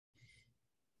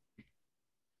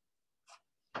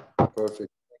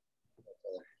Perfect.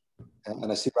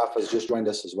 And I see Rafa has just joined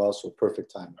us as well, so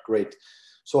perfect time. Great.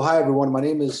 So hi, everyone. My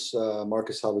name is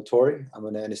Marcus Salvatori. I'm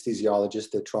an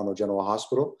anesthesiologist at Toronto General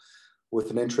Hospital with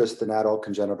an interest in adult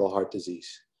congenital heart disease.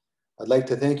 I'd like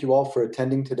to thank you all for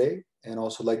attending today, and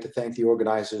also like to thank the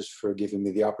organizers for giving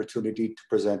me the opportunity to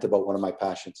present about one of my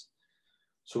passions.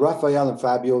 So Raphael and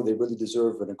Fabio, they really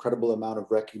deserve an incredible amount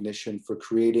of recognition for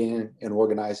creating and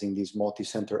organizing these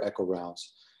multi-center echo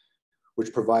rounds,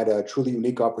 which provide a truly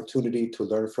unique opportunity to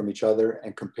learn from each other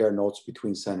and compare notes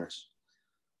between centers.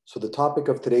 So the topic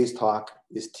of today's talk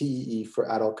is TEE for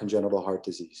adult congenital heart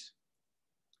disease.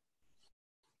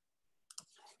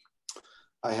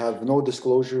 I have no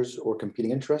disclosures or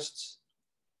competing interests,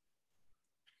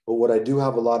 but what I do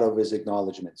have a lot of is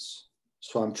acknowledgements.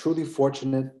 So I'm truly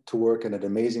fortunate to work in an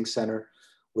amazing center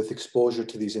with exposure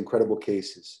to these incredible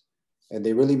cases, and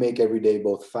they really make every day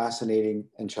both fascinating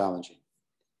and challenging.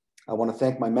 I want to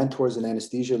thank my mentors in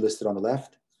anesthesia listed on the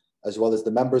left, as well as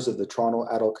the members of the Toronto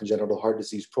Adult Congenital Heart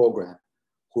Disease Program,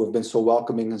 who have been so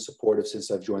welcoming and supportive since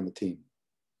I've joined the team.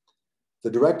 The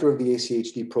director of the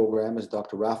ACHD program is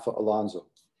Dr. Rafa Alonso,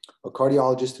 a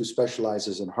cardiologist who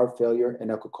specializes in heart failure and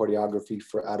echocardiography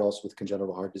for adults with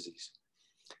congenital heart disease.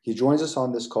 He joins us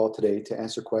on this call today to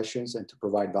answer questions and to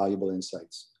provide valuable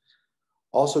insights.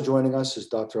 Also joining us is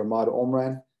Dr. Ahmad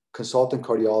Omran, consultant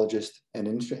cardiologist and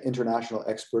international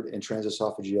expert in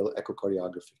transesophageal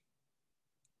echocardiography.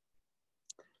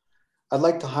 I'd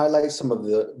like to highlight some of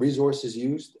the resources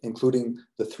used, including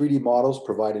the 3D models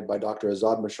provided by Dr.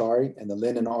 Azad Mashari and the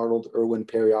Lynn and Arnold Irwin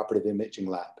Perioperative Imaging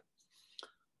Lab.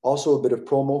 Also a bit of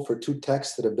promo for two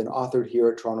texts that have been authored here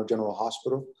at Toronto General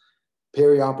Hospital: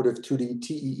 Perioperative 2D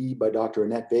TEE by Dr.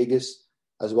 Annette Vegas,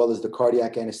 as well as the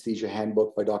Cardiac Anesthesia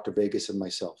Handbook by Dr. Vegas and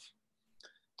myself.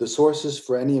 The sources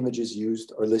for any images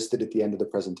used are listed at the end of the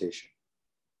presentation.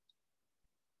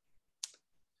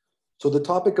 So the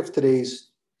topic of today's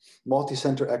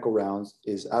multi-center echo rounds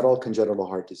is adult congenital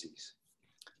heart disease.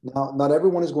 Now, not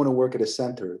everyone is going to work at a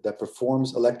center that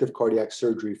performs elective cardiac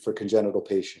surgery for congenital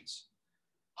patients.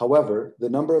 However, the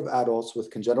number of adults with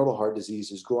congenital heart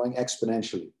disease is growing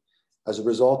exponentially as a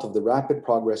result of the rapid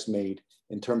progress made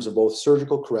in terms of both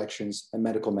surgical corrections and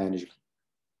medical management.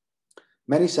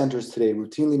 Many centers today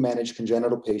routinely manage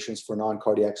congenital patients for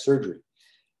non-cardiac surgery,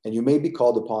 and you may be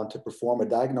called upon to perform a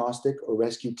diagnostic or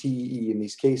rescue TEE in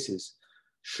these cases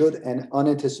should an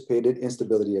unanticipated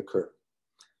instability occur.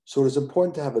 So it is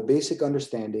important to have a basic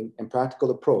understanding and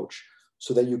practical approach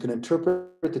so that you can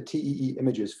interpret the TEE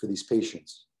images for these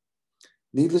patients.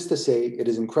 Needless to say, it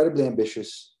is incredibly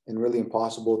ambitious and really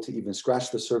impossible to even scratch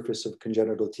the surface of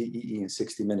congenital TEE in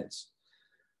 60 minutes.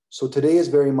 So today is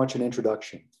very much an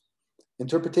introduction.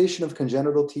 Interpretation of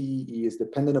congenital TEE is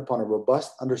dependent upon a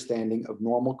robust understanding of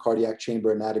normal cardiac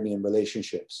chamber anatomy and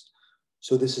relationships.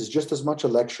 So this is just as much a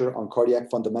lecture on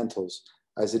cardiac fundamentals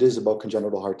as it is about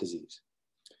congenital heart disease.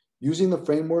 Using the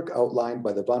framework outlined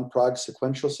by the Van Praag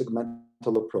sequential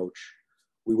segmental approach,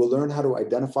 we will learn how to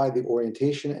identify the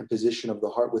orientation and position of the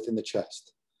heart within the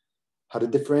chest, how to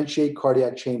differentiate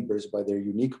cardiac chambers by their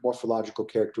unique morphological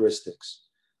characteristics,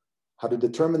 how to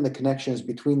determine the connections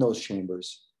between those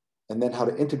chambers, and then how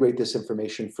to integrate this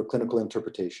information for clinical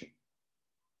interpretation.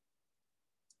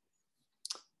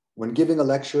 When giving a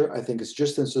lecture, I think it's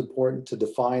just as important to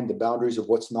define the boundaries of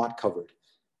what's not covered,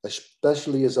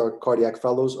 especially as our cardiac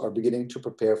fellows are beginning to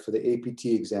prepare for the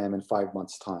APTE exam in 5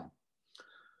 months' time.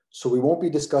 So we won't be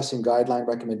discussing guideline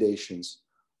recommendations,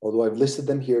 although I've listed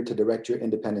them here to direct your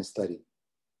independent study.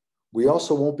 We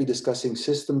also won't be discussing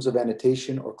systems of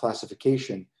annotation or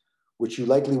classification, which you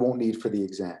likely won't need for the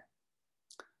exam.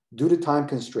 Due to time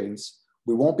constraints,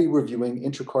 we won't be reviewing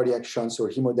intracardiac shunts or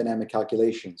hemodynamic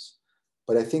calculations,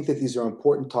 but I think that these are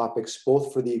important topics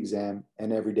both for the exam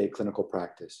and everyday clinical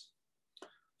practice.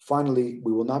 Finally,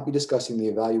 we will not be discussing the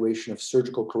evaluation of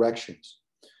surgical corrections.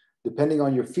 Depending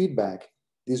on your feedback,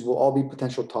 these will all be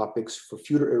potential topics for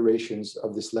future iterations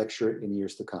of this lecture in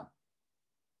years to come.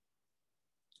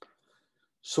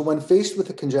 So when faced with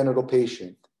a congenital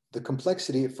patient, the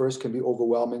complexity at first can be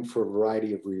overwhelming for a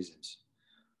variety of reasons.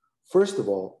 First of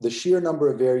all, the sheer number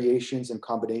of variations and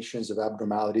combinations of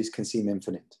abnormalities can seem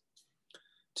infinite.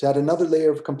 To add another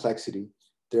layer of complexity,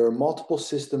 there are multiple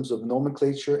systems of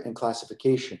nomenclature and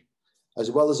classification, as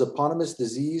well as eponymous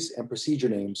disease and procedure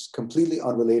names completely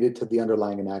unrelated to the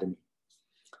underlying anatomy.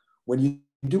 When you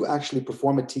do actually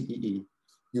perform a TEE,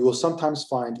 you will sometimes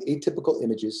find atypical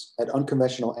images at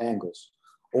unconventional angles,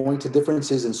 owing to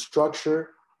differences in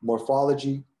structure,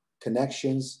 morphology,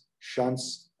 connections,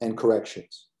 shunts, and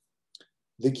corrections.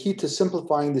 The key to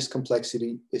simplifying this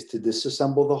complexity is to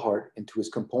disassemble the heart into its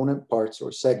component parts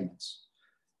or segments,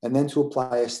 and then to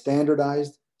apply a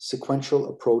standardized sequential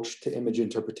approach to image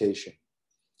interpretation.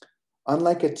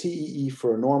 Unlike a TEE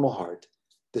for a normal heart,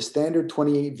 the standard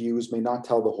 28 views may not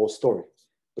tell the whole story,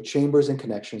 but chambers and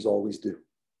connections always do.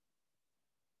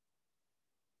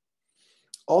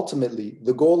 Ultimately,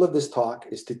 the goal of this talk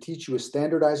is to teach you a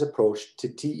standardized approach to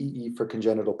TEE for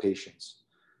congenital patients.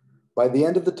 By the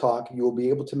end of the talk, you will be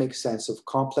able to make sense of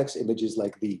complex images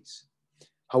like these.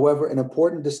 However, an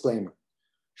important disclaimer: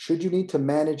 should you need to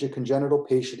manage a congenital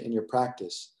patient in your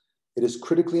practice, it is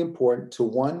critically important to,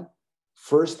 one,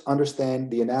 first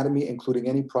understand the anatomy, including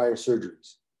any prior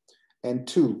surgeries, and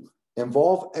two,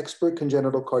 involve expert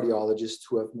congenital cardiologists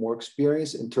who have more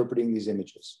experience interpreting these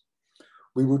images.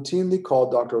 We routinely call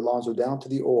Dr. Alonso down to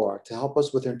the OR to help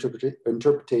us with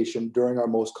interpretation during our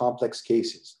most complex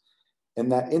cases, and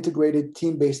that integrated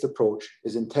team-based approach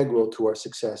is integral to our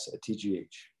success at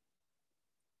TGH.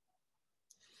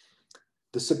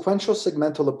 The sequential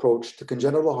segmental approach to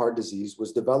congenital heart disease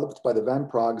was developed by the Van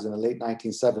Pragues in the late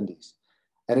 1970s,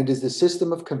 and it is the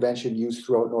system of convention used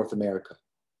throughout North America.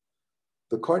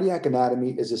 The cardiac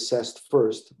anatomy is assessed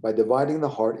first by dividing the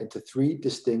heart into three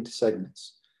distinct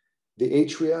segments: the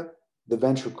atria, the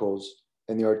ventricles,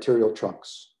 and the arterial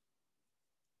trunks.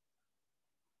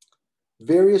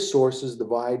 Various sources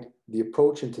divide the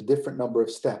approach into different number of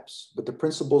steps, but the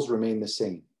principles remain the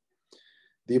same.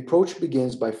 The approach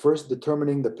begins by first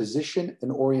determining the position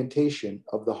and orientation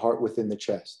of the heart within the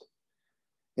chest.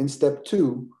 In step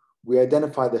 2, we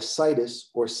identify the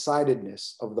situs or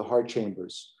sidedness of the heart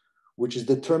chambers, which is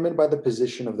determined by the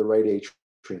position of the right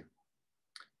atrium.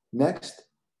 Next,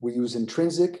 we use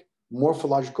intrinsic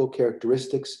morphological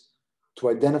characteristics to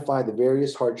identify the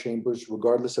various heart chambers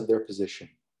regardless of their position.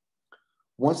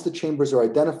 Once the chambers are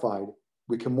identified,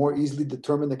 we can more easily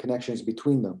determine the connections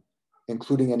between them,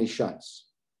 including any shunts.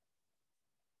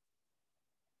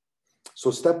 So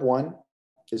step 1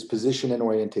 is position and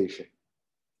orientation.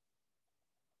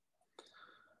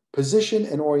 Position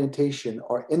and orientation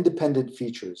are independent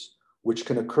features which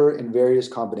can occur in various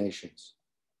combinations.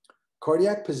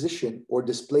 Cardiac position or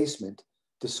displacement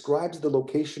describes the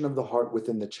location of the heart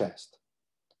within the chest.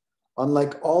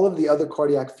 Unlike all of the other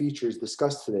cardiac features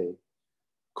discussed today,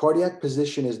 cardiac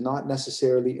position is not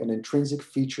necessarily an intrinsic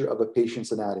feature of a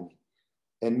patient's anatomy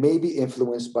and may be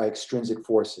influenced by extrinsic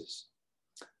forces.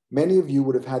 Many of you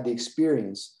would have had the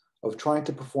experience of trying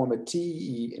to perform a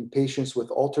TEE in patients with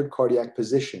altered cardiac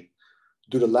position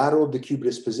due to lateral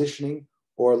decubitus positioning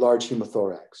or a large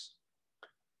hemothorax.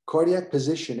 Cardiac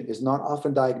position is not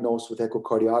often diagnosed with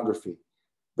echocardiography,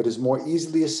 but is more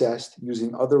easily assessed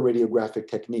using other radiographic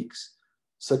techniques,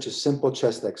 such as simple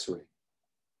chest X-ray.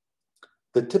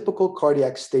 The typical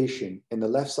cardiac station in the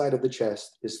left side of the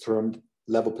chest is termed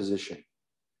level position.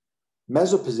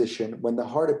 Mesoposition, when the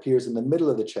heart appears in the middle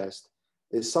of the chest,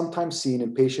 is sometimes seen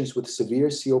in patients with severe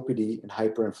COPD and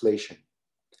hyperinflation.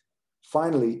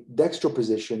 Finally,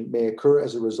 dextroposition may occur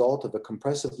as a result of a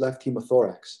compressive left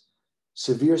hemothorax,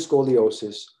 severe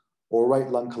scoliosis, or right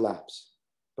lung collapse,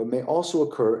 but may also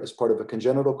occur as part of a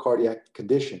congenital cardiac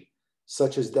condition,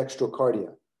 such as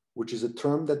dextrocardia, which is a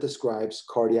term that describes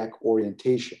cardiac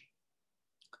orientation.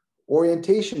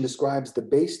 Orientation describes the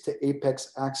base to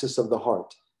apex axis of the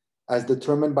heart, as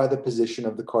determined by the position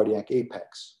of the cardiac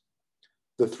apex.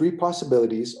 The three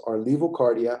possibilities are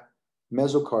levocardia,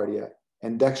 mesocardia,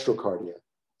 and dextrocardia,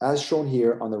 as shown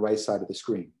here on the right side of the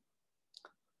screen.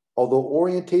 Although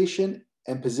orientation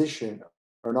and position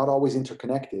are not always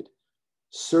interconnected,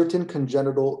 certain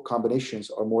congenital combinations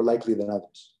are more likely than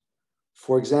others.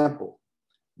 For example,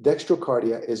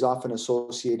 dextrocardia is often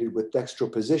associated with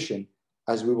dextroposition,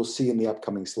 as we will see in the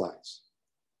upcoming slides.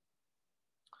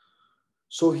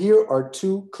 So here are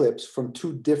two clips from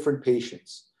two different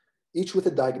patients, each with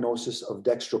a diagnosis of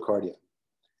dextrocardia.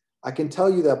 I can tell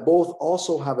you that both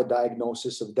also have a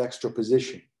diagnosis of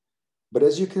dextroposition, but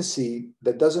as you can see,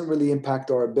 that doesn't really impact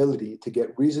our ability to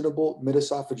get reasonable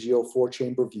mid-esophageal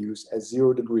four-chamber views at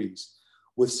 0 degrees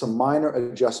with some minor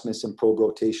adjustments in probe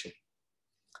rotation.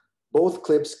 Both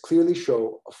clips clearly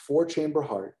show a four-chamber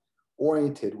heart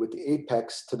oriented with the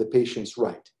apex to the patient's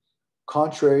right,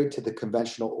 contrary to the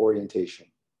conventional orientation.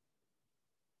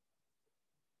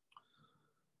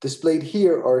 Displayed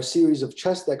here are a series of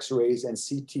chest X-rays and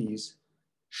CTs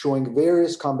showing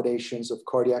various combinations of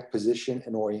cardiac position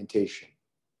and orientation.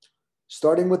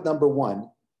 Starting with number 1,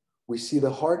 we see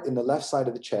the heart in the left side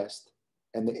of the chest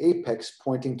and the apex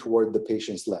pointing toward the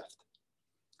patient's left.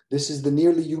 This is the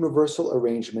nearly universal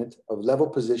arrangement of level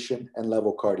position and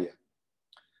level cardia.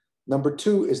 Number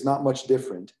 2 is not much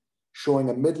different, showing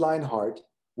a midline heart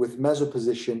with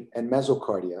mesoposition and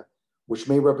mesocardia, which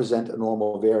may represent a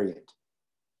normal variant.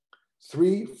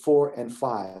 3, 4, and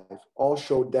 5 all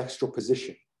show dextral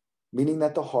position, meaning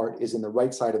that the heart is in the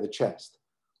right side of the chest,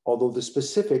 although the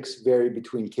specifics vary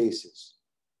between cases.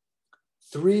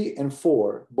 3 and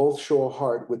 4 both show a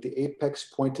heart with the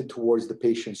apex pointed towards the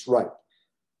patient's right,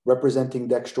 representing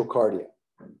dextrocardia.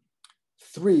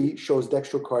 3 shows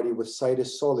dextrocardia with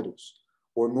situs solidus,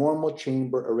 or normal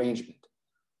chamber arrangement,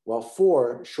 while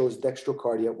 4 shows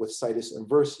dextrocardia with situs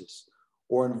inversus,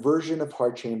 or inversion of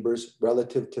heart chambers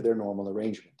relative to their normal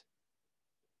arrangement.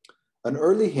 An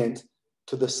early hint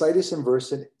to the situs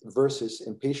inversus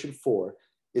in patient 4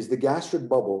 is the gastric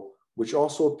bubble, which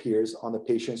also appears on the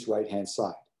patient's right-hand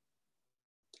side,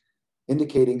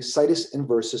 indicating situs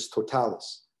inversus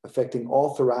totalis, affecting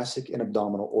all thoracic and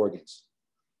abdominal organs.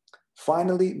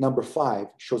 Finally, number 5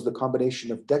 shows the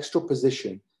combination of dextral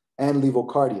position and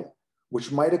levocardia,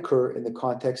 which might occur in the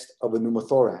context of a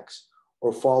pneumothorax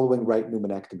or following right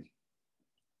pneumonectomy.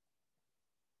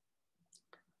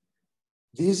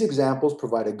 These examples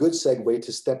provide a good segue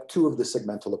to step 2 of the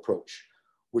segmental approach,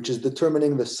 which is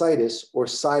determining the situs or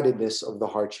sidedness of the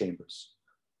heart chambers.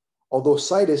 Although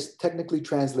situs technically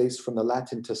translates from the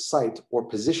Latin to site or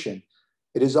position,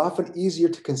 it is often easier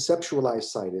to conceptualize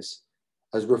situs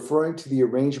as referring to the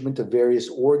arrangement of various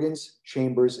organs,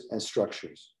 chambers, and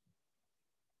structures.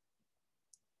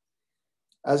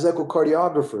 As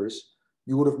echocardiographers,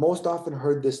 you would have most often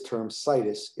heard this term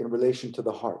situs in relation to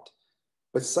the heart,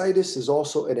 but situs is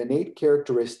also an innate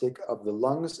characteristic of the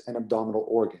lungs and abdominal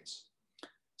organs.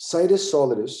 Situs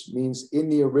solidus means in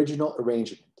the original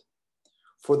arrangement.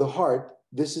 For the heart,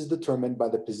 this is determined by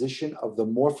the position of the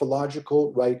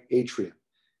morphological right atrium,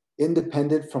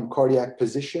 independent from cardiac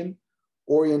position,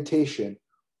 orientation,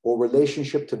 or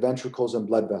relationship to ventricles and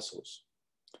blood vessels.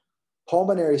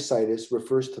 Pulmonary situs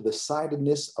refers to the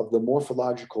sidedness of the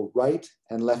morphological right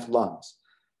and left lungs,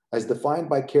 as defined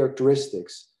by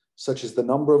characteristics such as the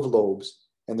number of lobes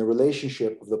and the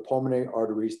relationship of the pulmonary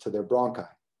arteries to their bronchi.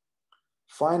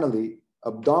 Finally,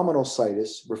 abdominal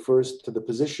situs refers to the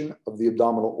position of the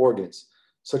abdominal organs,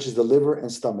 such as the liver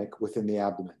and stomach within the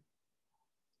abdomen.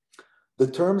 The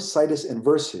term situs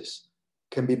inversus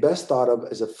can be best thought of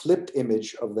as a flipped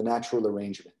image of the natural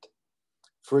arrangement.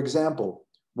 For example,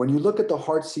 when you look at the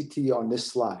heart CT on this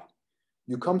slide,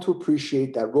 you come to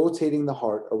appreciate that rotating the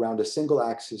heart around a single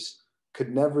axis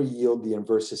could never yield the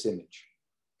inversus image.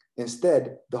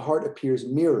 Instead, the heart appears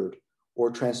mirrored or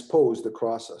transposed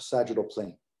across a sagittal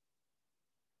plane.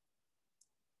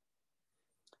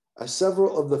 As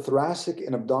several of the thoracic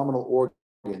and abdominal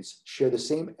organs share the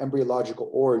same embryological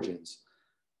origins,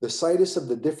 the situs of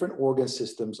the different organ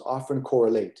systems often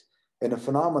correlate in a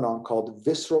phenomenon called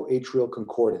visceroatrial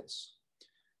concordance.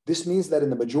 This means that in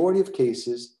the majority of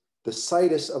cases, the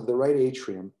situs of the right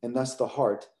atrium, and thus the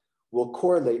heart, will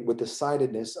correlate with the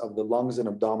sidedness of the lungs and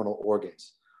abdominal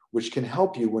organs, which can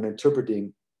help you when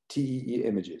interpreting TEE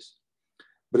images.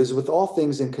 But as with all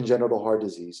things in congenital heart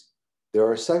disease, there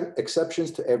are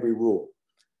exceptions to every rule,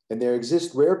 and there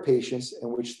exist rare patients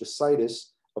in which the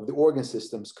situs of the organ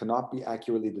systems cannot be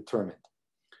accurately determined.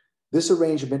 This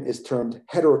arrangement is termed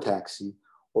heterotaxy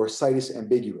or situs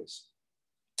ambiguous.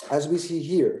 As we see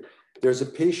here, there's a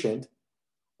patient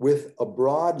with a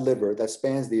broad liver that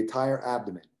spans the entire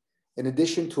abdomen, in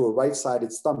addition to a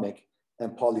right-sided stomach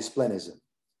and polysplenism.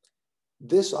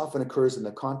 This often occurs in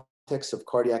the context of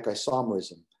cardiac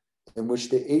isomerism, in which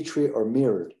the atria are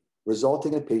mirrored,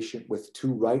 resulting in a patient with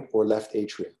 2 right or left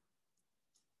atria.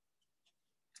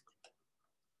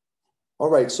 All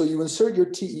right, so you insert your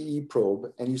TEE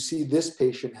probe and you see this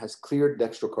patient has cleared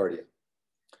dextrocardia.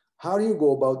 How do you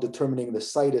go about determining the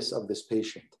situs of this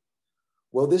patient?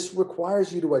 Well, this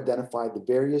requires you to identify the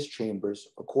various chambers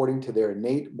according to their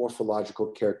innate morphological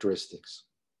characteristics.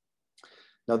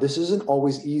 Now, this isn't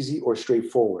always easy or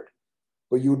straightforward,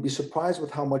 but you would be surprised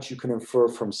with how much you can infer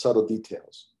from subtle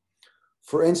details.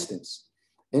 For instance,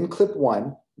 in clip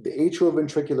 1, the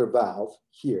atrioventricular valve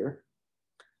here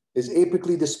is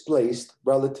apically displaced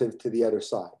relative to the other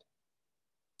side.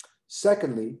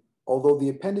 Secondly, although the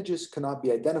appendages cannot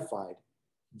be identified,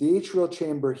 the atrial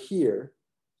chamber here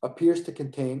appears to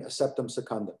contain a septum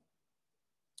secundum.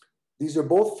 These are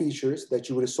both features that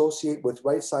you would associate with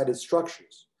right-sided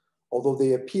structures, although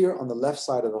they appear on the left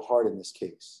side of the heart in this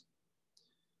case.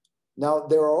 Now,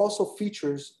 there are also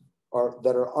features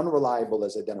that are unreliable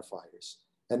as identifiers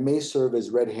and may serve as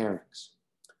red herrings.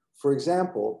 For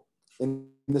example, in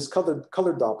this colored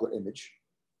Doppler image,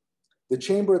 the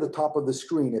chamber at the top of the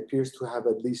screen appears to have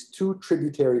at least 2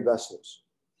 tributary vessels.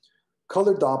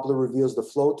 Colored Doppler reveals the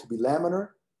flow to be laminar,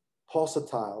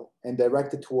 pulsatile, and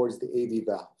directed towards the AV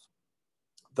valve.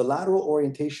 The lateral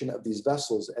orientation of these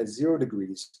vessels at 0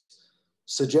 degrees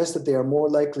suggests that they are more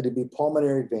likely to be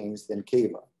pulmonary veins than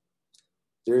cava.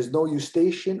 There is no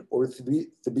eustachian or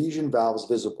Thebesian valves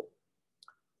visible.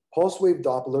 Pulse wave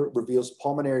Doppler reveals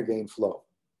pulmonary vein flow.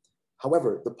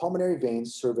 However, the pulmonary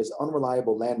veins serve as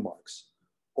unreliable landmarks,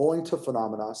 owing to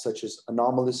phenomena such as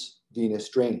anomalous venous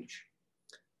drainage.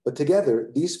 But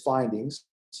together, these findings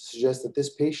suggest that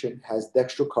this patient has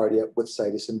dextrocardia with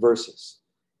situs inversus.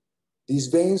 These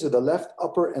veins are the left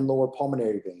upper and lower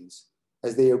pulmonary veins,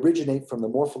 as they originate from the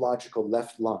morphological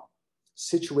left lung,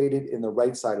 situated in the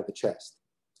right side of the chest.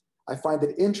 I find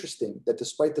it interesting that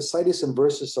despite the situs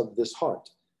inversus of this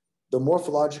heart, the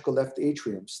morphological left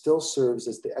atrium still serves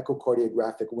as the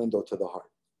echocardiographic window to the heart.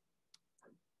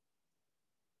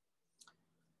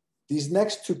 These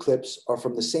next two clips are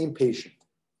from the same patient.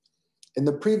 In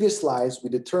the previous slides, we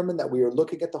determined that we are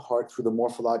looking at the heart through the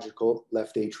morphological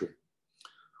left atrium.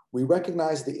 We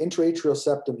recognize the intraatrial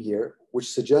septum here, which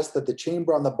suggests that the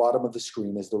chamber on the bottom of the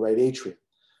screen is the right atrium,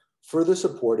 further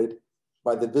supported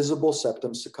by the visible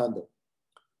septum secundum.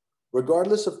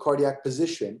 Regardless of cardiac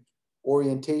position,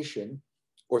 orientation,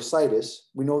 or situs,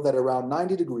 we know that around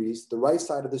 90 degrees, the right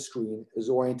side of the screen is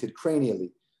oriented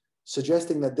cranially,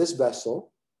 suggesting that this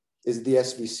vessel is the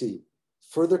SVC,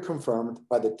 further confirmed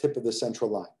by the tip of the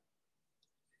central line.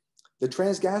 The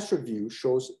transgastric view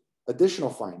shows additional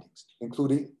findings,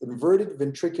 including inverted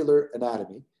ventricular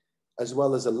anatomy, as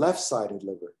well as a left-sided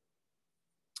liver,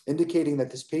 indicating that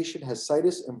this patient has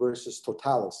situs inversus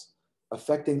totalis,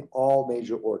 affecting all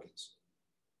major organs.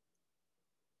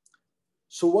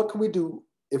 So what can we do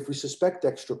if we suspect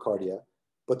dextrocardia,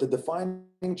 but the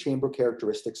defining chamber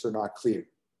characteristics are not clear?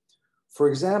 For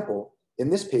example, in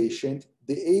this patient,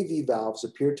 the AV valves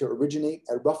appear to originate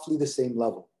at roughly the same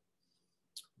level.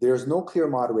 There is no clear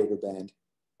moderator band,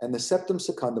 and the septum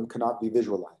secundum cannot be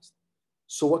visualized.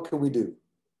 So what can we do?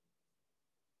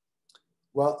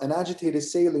 Well, an agitated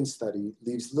saline study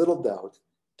leaves little doubt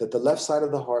that the left side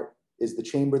of the heart is the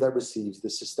chamber that receives the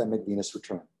systemic venous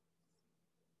return.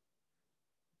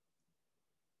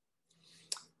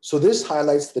 So this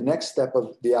highlights the next step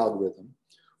of the algorithm,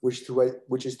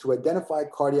 which is to identify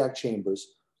cardiac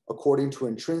chambers according to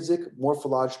intrinsic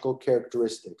morphological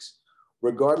characteristics,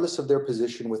 regardless of their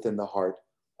position within the heart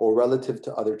or relative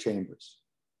to other chambers.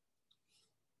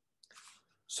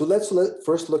 So let's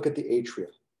first look at the atria.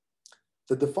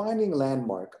 The defining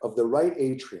landmark of the right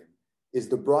atrium is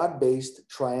the broad-based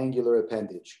triangular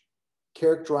appendage,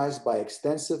 characterized by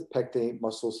extensive pectinate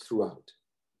muscles throughout.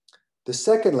 The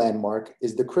second landmark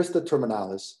is the crista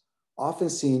terminalis, often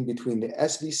seen between the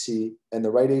SVC and the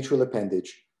right atrial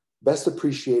appendage, best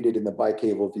appreciated in the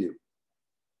bicaval view.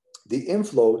 The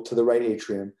inflow to the right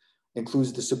atrium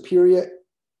includes the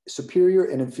superior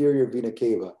and inferior vena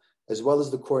cava, as well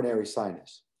as the coronary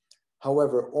sinus.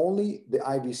 However, only the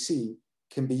IVC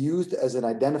can be used as an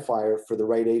identifier for the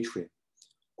right atrium,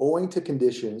 owing to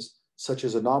conditions such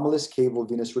as anomalous caval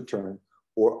venous return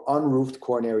or unroofed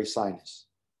coronary sinus.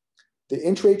 The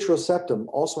intraatrial septum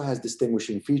also has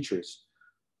distinguishing features,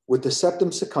 with the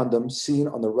septum secundum seen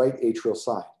on the right atrial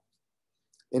side.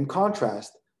 In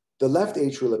contrast, the left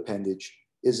atrial appendage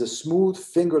is a smooth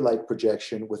finger-like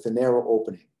projection with a narrow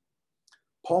opening.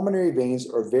 Pulmonary veins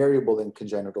are variable in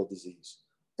congenital disease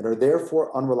and are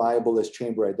therefore unreliable as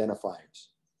chamber identifiers.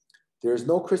 There is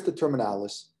no crista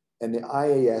terminalis, and the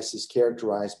IAS is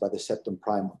characterized by the septum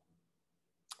primum.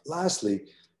 Lastly,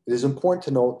 it is important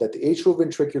to note that the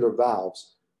atrioventricular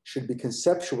valves should be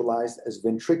conceptualized as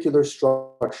ventricular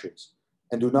structures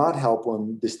and do not help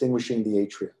when distinguishing the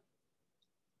atria.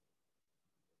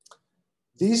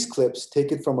 These clips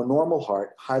taken from a normal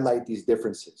heart highlight these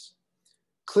differences.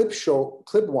 Clip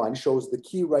 1 shows the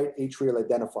key right atrial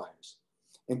identifiers,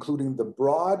 including the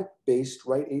broad-based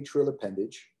right atrial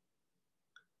appendage,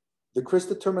 the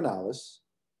crista terminalis,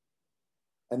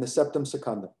 and the septum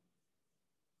secundum.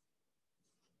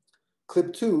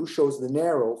 Clip 2 shows the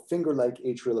narrow finger-like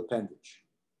atrial appendage.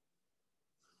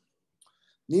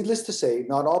 Needless to say,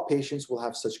 not all patients will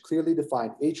have such clearly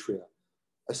defined atria,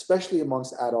 especially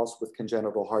amongst adults with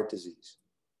congenital heart disease.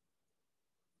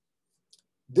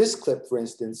 This clip, for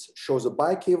instance, shows a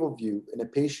bicaval view in a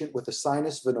patient with a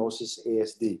sinus venosus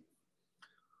ASD.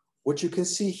 What you can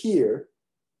see here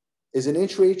is an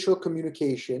intraatrial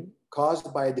communication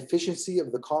caused by a deficiency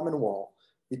of the common wall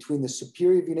between the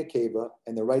superior vena cava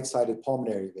and the right-sided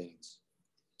pulmonary veins.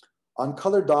 On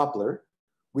color Doppler,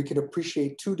 we can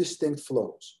appreciate two distinct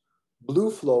flows: blue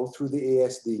flow through the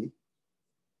ASD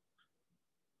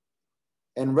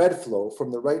and red flow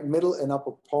from the right middle and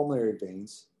upper pulmonary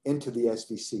veins into the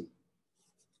SVC.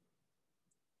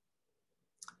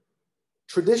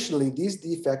 Traditionally, these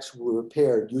defects were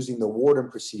repaired using the Wharton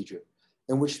procedure,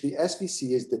 in which the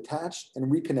SVC is detached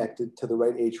and reconnected to the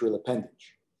right atrial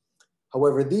appendage.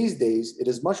 However, these days, it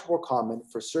is much more common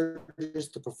for surgeons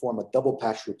to perform a double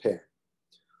patch repair.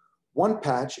 One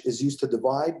patch is used to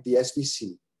divide the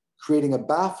SVC, creating a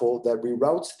baffle that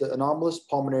reroutes the anomalous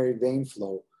pulmonary vein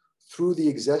flow through the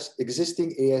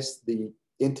existing ASD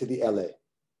into the LA.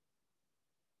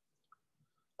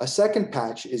 A second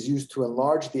patch is used to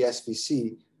enlarge the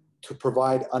SVC to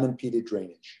provide unimpeded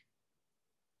drainage.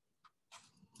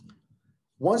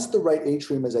 Once the right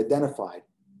atrium is identified,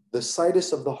 the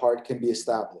situs of the heart can be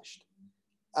established.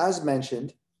 As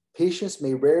mentioned, patients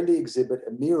may rarely exhibit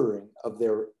a mirroring of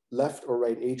their left or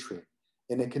right atrium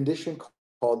in a condition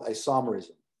called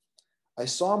isomerism.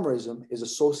 Isomerism is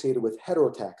associated with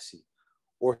heterotaxy,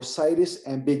 or situs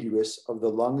ambiguous of the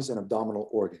lungs and abdominal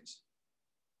organs.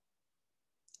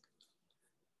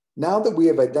 Now that we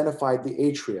have identified the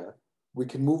atria, we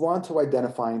can move on to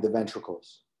identifying the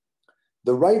ventricles.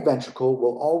 The right ventricle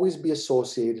will always be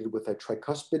associated with a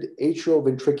tricuspid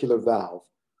atrioventricular valve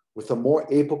with a more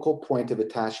apical point of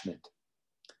attachment.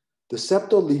 The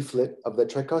septal leaflet of the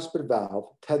tricuspid valve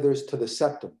tethers to the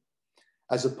septum,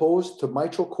 as opposed to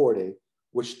mitral chordae,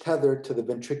 which tether to the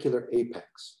ventricular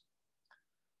apex.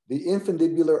 The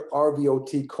infundibular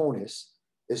RVOT conus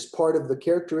is part of the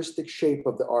characteristic shape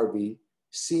of the RV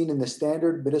seen in the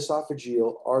standard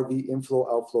midesophageal RV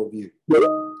inflow-outflow view.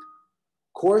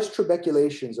 Coarse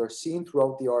trabeculations are seen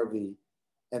throughout the RV,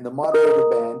 and the moderator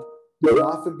band can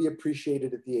often be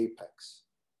appreciated at the apex.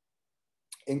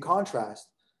 In contrast,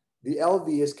 the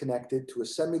LV is connected to a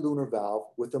semilunar valve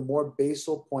with a more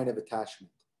basal point of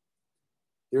attachment.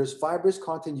 There is fibrous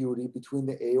continuity between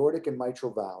the aortic and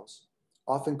mitral valves,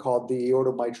 often called the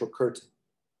aortomitral curtain.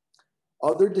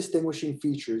 Other distinguishing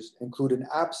features include an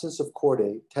absence of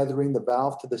chordae tethering the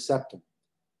valve to the septum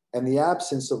and the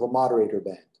absence of a moderator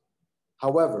band.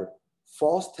 However,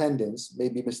 false tendons may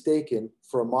be mistaken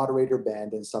for a moderator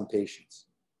band in some patients.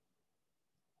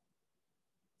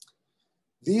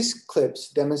 These clips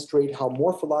demonstrate how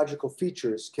morphological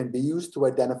features can be used to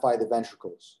identify the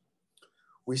ventricles.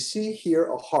 We see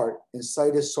here a heart in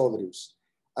situs solidus,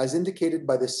 as indicated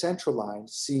by the central line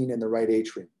seen in the right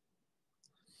atrium.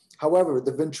 However,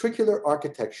 the ventricular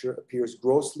architecture appears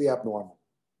grossly abnormal.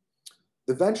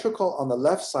 The ventricle on the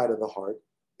left side of the heart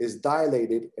is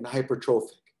dilated and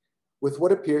hypertrophic, with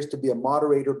what appears to be a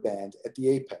moderator band at the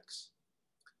apex.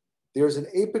 There is an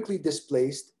apically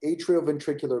displaced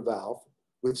atrioventricular valve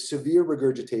with severe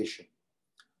regurgitation.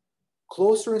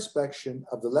 Closer inspection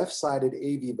of the left-sided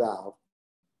AV valve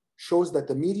shows that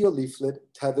the medial leaflet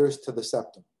tethers to the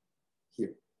septum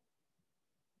here.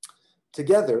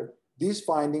 Together, these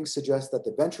findings suggest that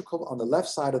the ventricle on the left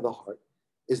side of the heart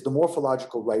is the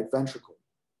morphological right ventricle.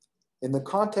 In the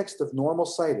context of normal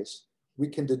situs, we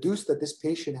can deduce that this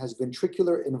patient has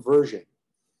ventricular inversion,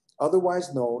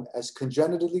 otherwise known as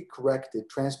congenitally corrected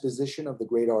transposition of the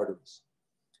great arteries.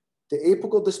 The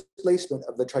apical displacement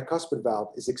of the tricuspid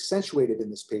valve is accentuated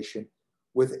in this patient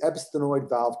with epistenoid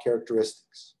valve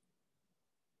characteristics.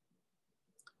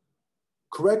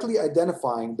 Correctly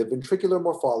identifying the ventricular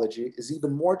morphology is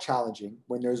even more challenging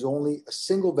when there's only a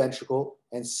single ventricle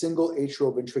and single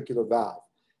atrioventricular valve,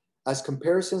 as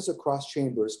comparisons across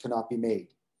chambers cannot be made.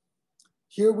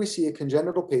 Here we see a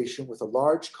congenital patient with a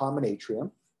large common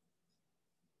atrium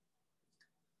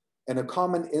and a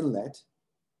common inlet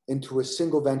into a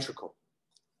single ventricle.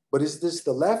 But is this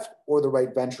the left or the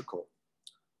right ventricle?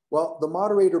 Well, the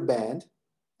moderator band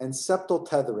and septal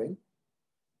tethering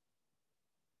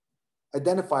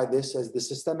identify this as the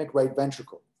systemic right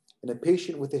ventricle in a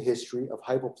patient with a history of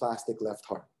hypoplastic left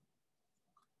heart.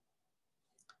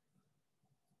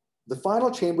 The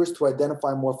final chambers to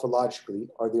identify morphologically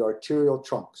are the arterial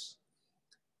trunks.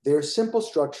 They are simple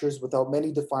structures without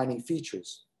many defining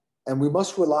features, and we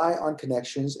must rely on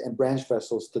connections and branch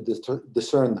vessels to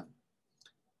discern them.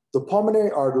 The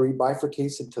pulmonary artery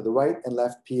bifurcates into the right and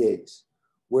left PAs,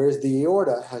 whereas the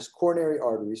aorta has coronary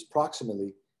arteries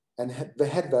proximally and the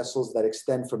head vessels that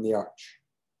extend from the arch.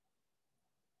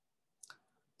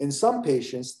 In some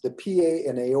patients, the PA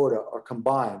and aorta are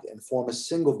combined and form a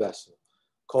single vessel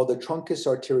called the truncus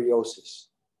arteriosus.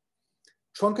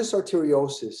 Truncus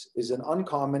arteriosus is an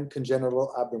uncommon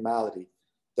congenital abnormality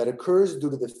that occurs due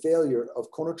to the failure of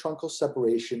conotruncal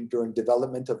separation during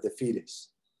development of the fetus.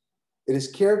 It is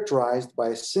characterized by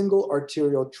a single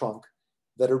arterial trunk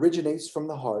that originates from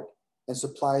the heart and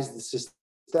supplies the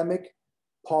systemic,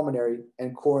 pulmonary,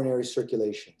 and coronary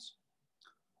circulations.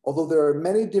 Although there are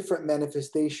many different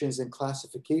manifestations and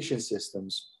classification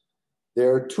systems,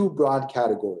 there are two broad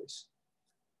categories.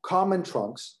 Common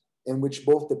trunks, in which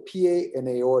both the PA and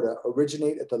aorta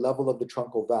originate at the level of the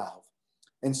truncal valve,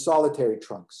 and solitary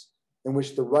trunks, in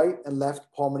which the right and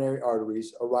left pulmonary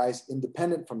arteries arise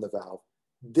independent from the valve,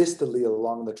 distally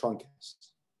along the truncus.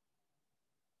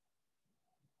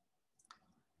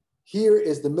 Here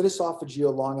is the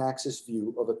mid-esophageal long axis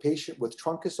view of a patient with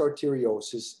truncus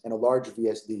arteriosus and a large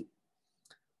VSD.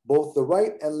 Both the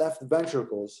right and left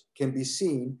ventricles can be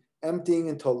seen emptying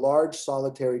into a large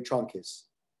solitary truncus.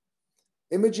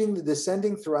 Imaging the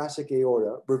descending thoracic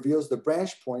aorta reveals the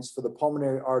branch points for the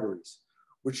pulmonary arteries,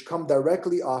 which come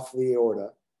directly off the aorta,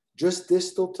 just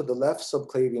distal to the left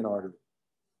subclavian artery.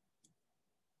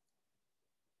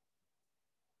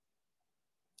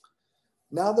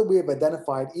 Now that we have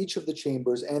identified each of the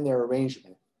chambers and their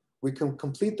arrangement, we can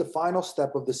complete the final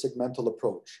step of the segmental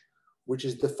approach, which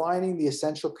is defining the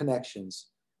essential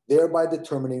connections, thereby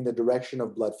determining the direction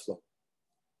of blood flow.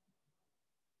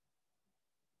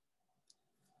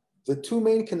 The two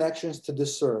main connections to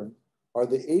discern are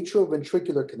the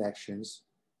atrioventricular connections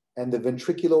and the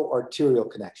ventriculo-arterial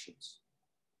connections.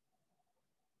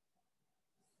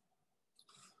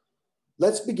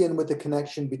 Let's begin with the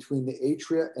connection between the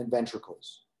atria and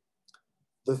ventricles.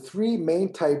 The three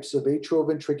main types of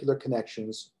atrioventricular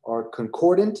connections are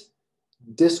concordant,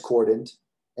 discordant,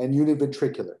 and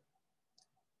univentricular.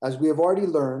 As we have already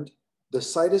learned, the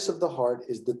situs of the heart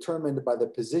is determined by the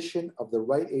position of the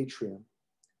right atrium,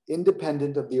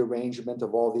 independent of the arrangement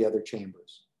of all the other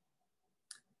chambers.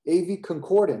 AV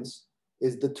concordance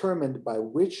is determined by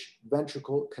which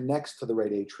ventricle connects to the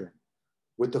right atrium,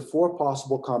 with the four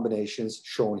possible combinations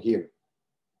shown here.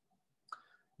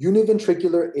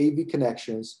 Univentricular AV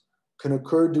connections can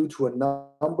occur due to a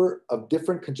number of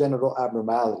different congenital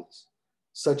abnormalities,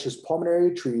 such as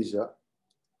pulmonary atresia,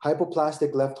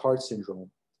 hypoplastic left heart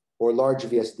syndrome, or large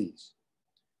VSDs.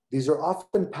 These are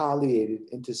often palliated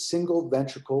into single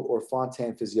ventricle or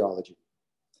Fontan physiology.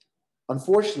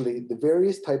 Unfortunately, the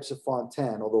various types of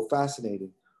Fontan, although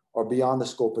fascinating, are beyond the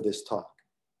scope of this talk.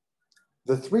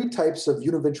 The three types of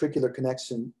univentricular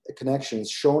connections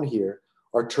shown here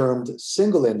are termed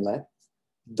single inlet,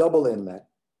 double inlet,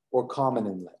 or common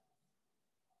inlet.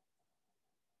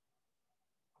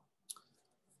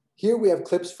 Here we have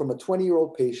clips from a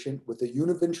 20-year-old patient with a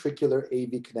univentricular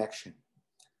AV connection.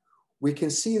 We can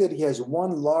see that he has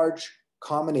one large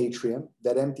common atrium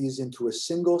that empties into a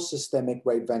single systemic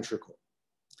right ventricle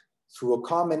through a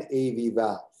common AV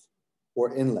valve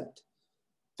or inlet.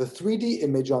 The 3D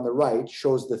image on the right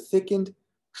shows the thickened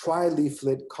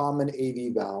tri-leaflet common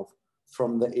AV valve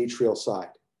from the atrial side.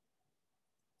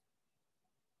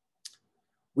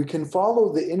 We can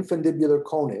follow the infundibular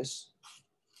conus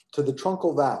to the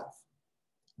truncal valve,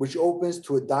 which opens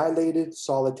to a dilated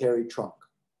solitary trunk.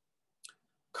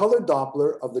 Color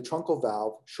Doppler of the truncal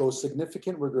valve shows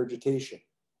significant regurgitation,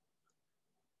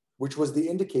 which was the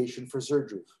indication for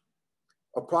surgery.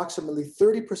 Approximately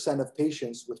 30% of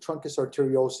patients with truncus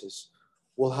arteriosus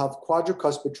will have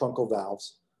quadricuspid truncal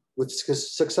valves with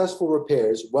successful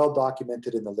repairs well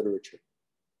documented in the literature.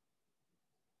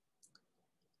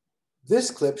 This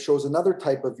clip shows another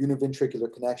type of univentricular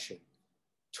connection,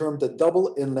 termed a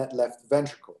double inlet left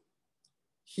ventricle.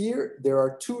 Here, there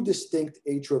are two distinct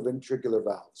atrioventricular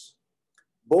valves,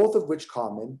 both of which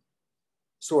open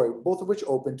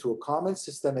to a common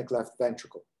systemic left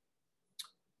ventricle.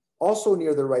 Also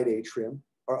near the right atrium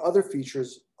are other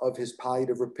features of his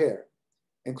palliative repair,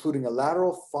 including a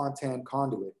lateral Fontan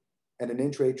conduit and an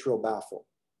intraatrial baffle.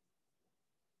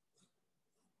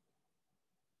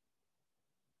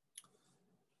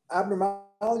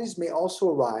 Abnormalities may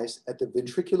also arise at the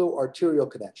ventriculo-arterial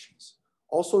connections,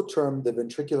 also termed the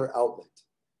ventricular outlet.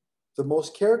 The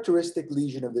most characteristic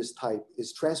lesion of this type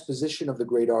is transposition of the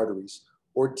great arteries,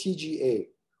 or TGA,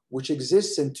 which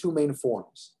exists in two main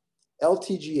forms,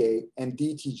 LTGA and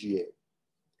DTGA.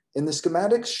 In the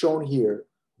schematics shown here,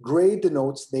 gray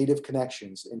denotes native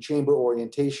connections and chamber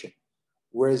orientation,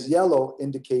 whereas yellow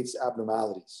indicates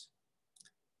abnormalities.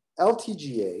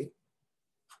 LTGA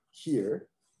here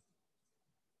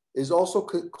is also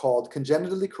called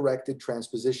congenitally corrected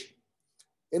transposition.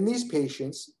 In these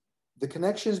patients, the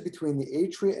connections between the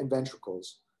atria and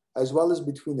ventricles, as well as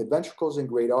between the ventricles and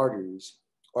great arteries,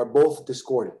 are both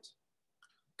discordant.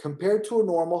 Compared to a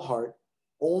normal heart,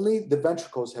 only the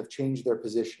ventricles have changed their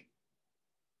position.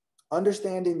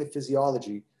 Understanding the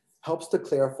physiology helps to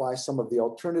clarify some of the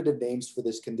alternative names for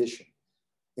this condition,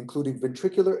 including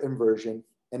ventricular inversion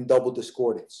and double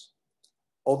discordance.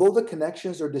 Although the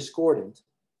connections are discordant,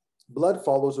 blood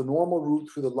follows a normal route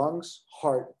through the lungs,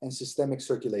 heart, and systemic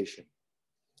circulation.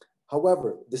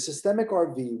 However, the systemic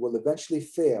RV will eventually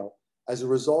fail as a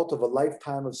result of a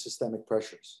lifetime of systemic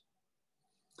pressures.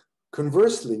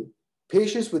 Conversely,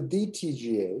 patients with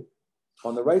DTGA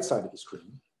on the right side of the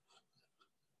screen,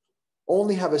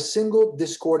 only have a single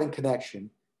discordant connection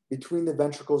between the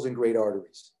ventricles and great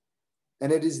arteries.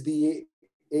 And it is the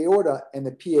aorta and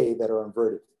the PA that are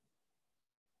inverted.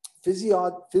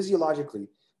 Physiologically,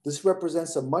 this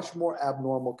represents a much more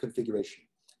abnormal configuration,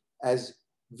 as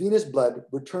venous blood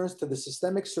returns to the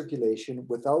systemic circulation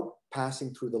without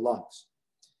passing through the lungs.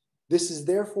 This is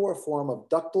therefore a form of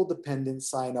ductal-dependent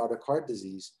cyanotic heart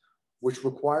disease, which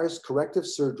requires corrective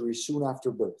surgery soon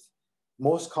after birth,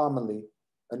 most commonly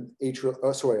an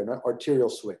arterial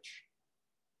switch.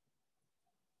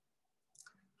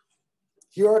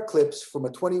 Here are clips from a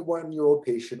 21-year-old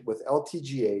patient with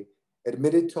LTGA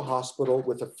admitted to hospital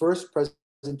with a first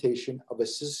presentation of a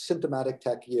symptomatic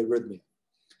tachyarrhythmia.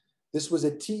 This was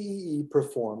a TEE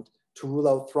performed to rule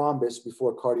out thrombus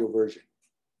before cardioversion.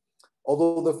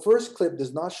 Although the first clip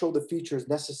does not show the features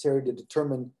necessary to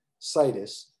determine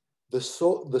situs, the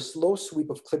slow sweep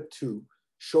of clip 2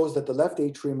 shows that the left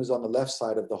atrium is on the left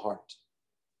side of the heart.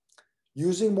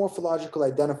 Using morphological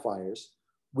identifiers,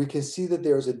 we can see that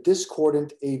there is a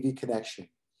discordant AV connection,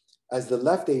 as the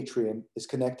left atrium is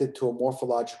connected to a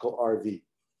morphological RV.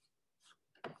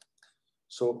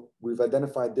 So we've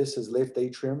identified this as left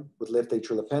atrium with left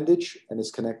atrial appendage and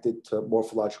is connected to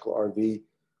morphological RV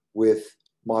with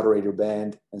moderator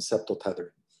band and septal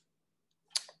tethering.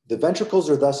 The ventricles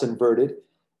are thus inverted,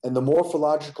 and the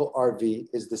morphological RV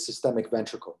is the systemic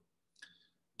ventricle.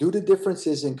 Due to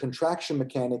differences in contraction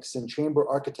mechanics and chamber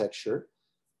architecture,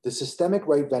 the systemic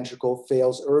right ventricle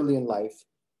fails early in life,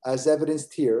 as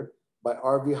evidenced here by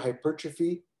RV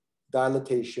hypertrophy,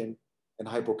 dilatation, and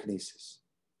hypokinesis.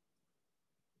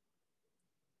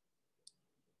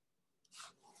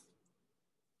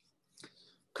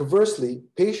 Conversely,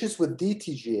 patients with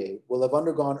DTGA will have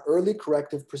undergone early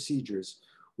corrective procedures,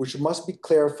 which must be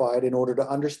clarified in order to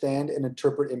understand and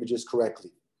interpret images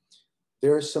correctly.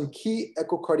 There are some key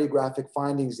echocardiographic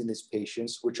findings in these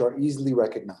patients which are easily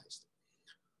recognized.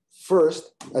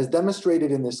 First, as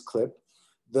demonstrated in this clip,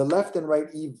 the left and right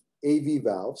AV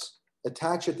valves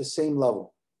attach at the same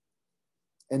level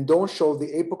and don't show the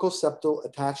apical septal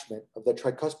attachment of the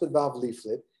tricuspid valve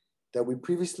leaflet that we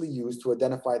previously used to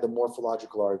identify the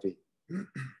morphological RV.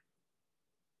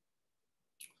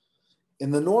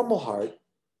 In the normal heart,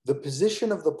 the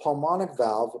position of the pulmonic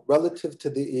valve relative to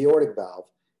the aortic valve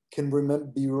can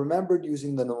be remembered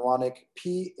using the mnemonic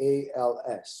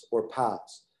PALS or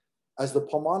PALS, as the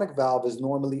pulmonic valve is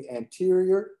normally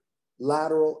anterior,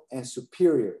 lateral, and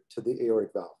superior to the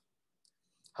aortic valve.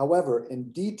 However,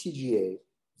 in DTGA,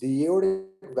 the aortic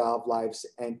valve lies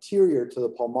anterior to the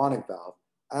pulmonic valve,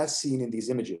 as seen in these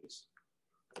images.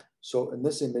 So in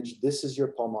this image, this is your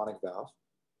pulmonic valve,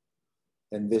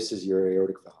 and this is your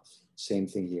aortic valve. Same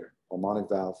thing here, pulmonic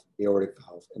valve, aortic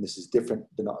valve, and this is different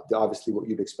than obviously what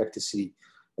you'd expect to see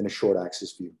in a short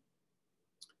axis view.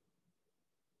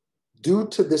 Due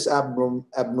to this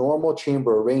abnormal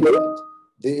chamber arrangement,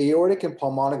 the aortic and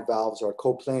pulmonic valves are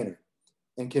coplanar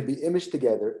and can be imaged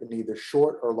together in either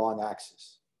short or long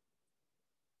axis.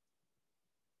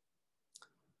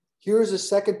 Here is a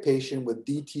second patient with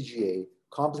DTGA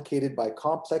complicated by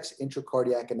complex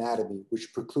intracardiac anatomy,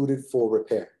 which precluded full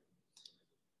repair.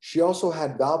 She also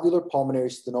had valvular pulmonary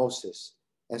stenosis,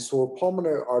 and so her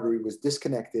pulmonary artery was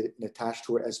disconnected and attached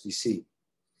to her SVC.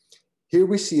 Here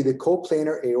we see the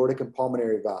coplanar aortic and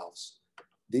pulmonary valves,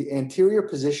 the anterior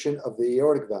position of the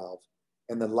aortic valve,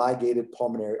 and the ligated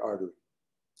pulmonary artery.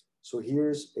 So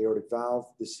here's aortic valve.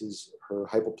 This is her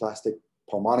hypoplastic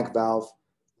pulmonic valve,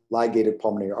 ligated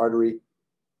pulmonary artery.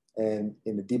 And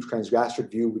in the deep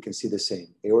transgastric view, we can see the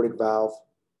same. Aortic valve,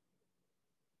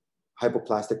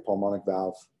 hypoplastic pulmonic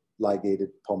valve, ligated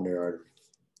pulmonary artery.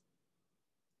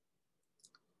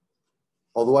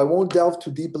 Although I won't delve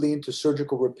too deeply into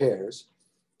surgical repairs,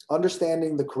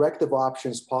 understanding the corrective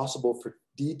options possible for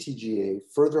DTGA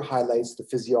further highlights the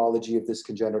physiology of this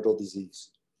congenital disease.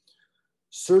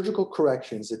 Surgical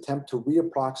corrections attempt to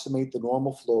reapproximate the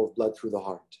normal flow of blood through the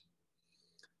heart.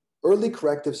 Early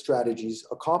corrective strategies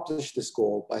accomplish this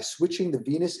goal by switching the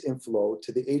venous inflow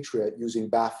to the atria using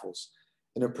baffles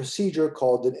in a procedure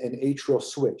called an atrial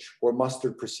switch or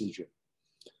mustard procedure.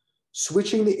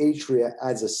 Switching the atria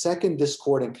adds a second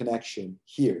discordant connection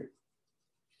here,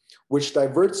 which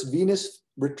diverts venous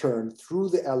return through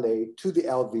the LA to the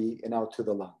LV and out to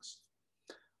the lungs.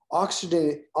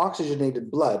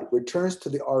 Oxygenated blood returns to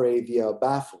the RA via a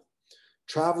baffle,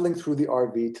 traveling through the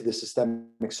RV to the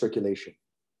systemic circulation.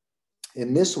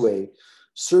 In this way,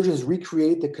 surgeons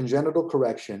recreate the congenital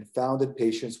correction found in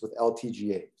patients with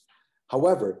LTGA.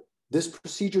 However, this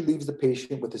procedure leaves the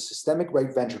patient with a systemic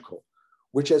right ventricle,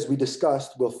 which, as we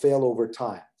discussed, will fail over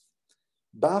time.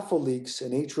 Baffle leaks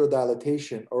and atrial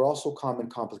dilatation are also common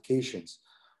complications,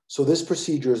 so this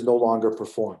procedure is no longer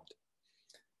performed.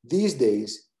 These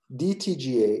days,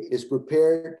 DTGA is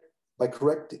repaired by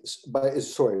correcting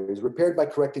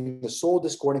the sole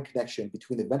discordant connection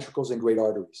between the ventricles and great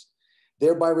arteries,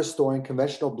 thereby restoring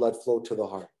conventional blood flow to the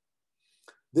heart.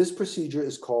 This procedure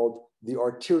is called the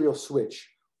arterial switch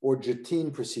or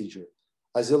Jettine procedure,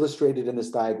 as illustrated in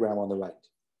this diagram on the right.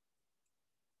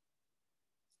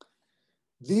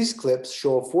 These clips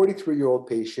show a 43-year-old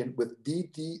patient with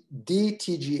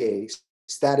DTGA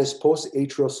status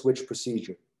post-atrial switch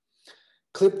procedure.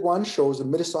 Clip 1 shows a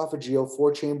mid-esophageal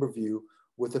 4-chamber view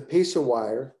with a pacer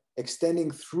wire extending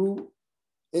into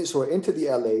the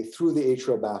LA through the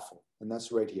atrial baffle, and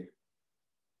that's right here.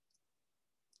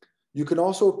 You can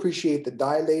also appreciate the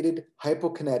dilated,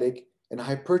 hypokinetic, and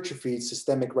hypertrophied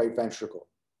systemic right ventricle.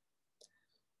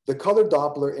 The color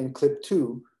Doppler in clip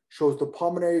 2 shows the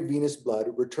pulmonary venous blood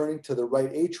returning to the right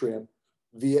atrium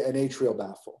via an atrial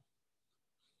baffle.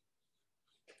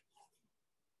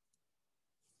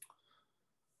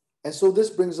 And so this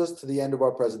brings us to the end of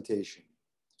our presentation.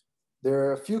 There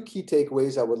are a few key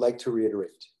takeaways I would like to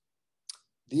reiterate.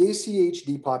 The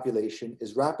ACHD population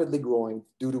is rapidly growing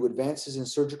due to advances in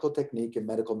surgical technique and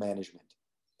medical management.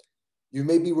 You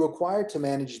may be required to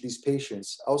manage these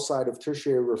patients outside of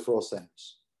tertiary referral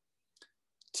centers.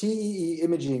 TEE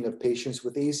imaging of patients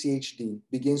with ACHD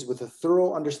begins with a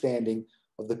thorough understanding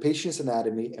of the patient's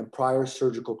anatomy and prior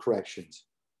surgical corrections.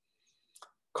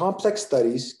 Complex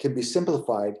studies can be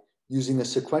simplified using a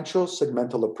sequential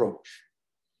segmental approach.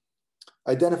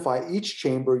 Identify each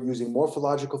chamber using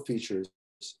morphological features,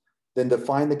 then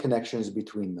define the connections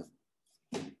between them.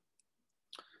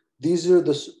 These are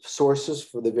the sources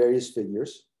for the various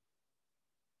figures.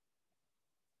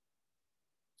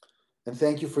 And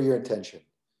thank you for your attention.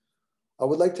 I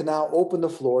would like to now open the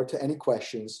floor to any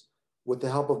questions with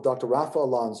the help of Dr. Rafa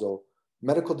Alonso,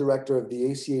 Medical Director of the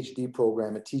ACHD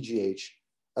program at TGH,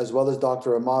 as well as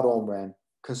Dr. Ahmad Omran,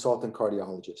 Consultant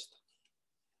Cardiologist.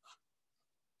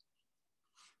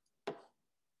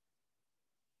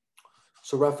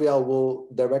 So Raphael, we'll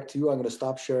direct to you. I'm going to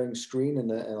stop sharing screen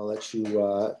and I'll let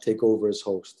you take over as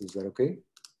host. Is that okay?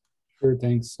 Sure,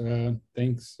 thanks.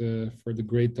 Thanks for the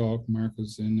great talk,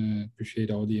 Marcos, and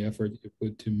appreciate all the effort you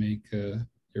put to make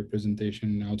your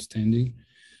presentation outstanding.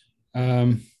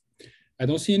 I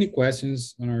don't see any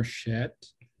questions on our chat.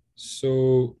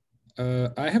 So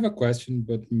I have a question,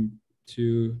 but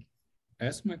to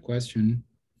ask my question,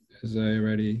 as I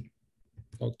already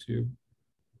talked to you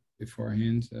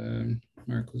beforehand,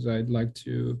 Marcos, I'd like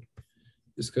to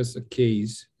discuss a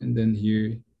case and then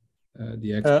hear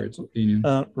the expert's opinion.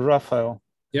 Rafael.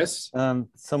 Yes?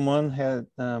 Someone had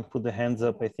put the hands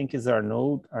up. I think it's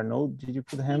Arnold. Arnold, did you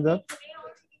put the hand up?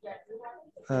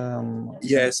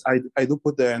 Yes, I do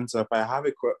put the hands up. I have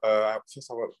a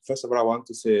first of all, I want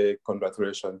to say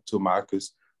congratulations to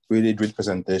Marcus. Really great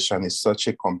presentation. It's such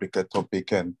a complicated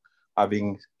topic, and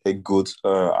having a good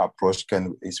approach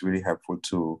is really helpful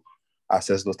to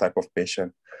assess those type of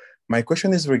patients. My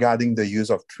question is regarding the use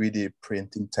of 3D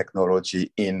printing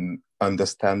technology in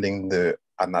understanding the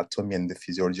anatomy and the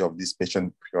physiology of this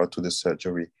patient prior to the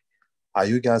surgery. Are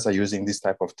you guys using this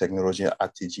type of technology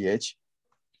at TGH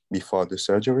before the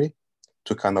surgery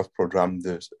to kind of program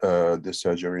the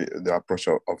surgery, the approach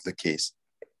of the case?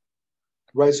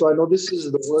 Right, so I know this is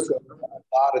the work of a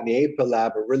lot in the APTE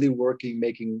lab, are really working,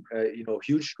 making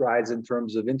huge strides in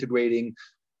terms of integrating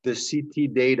the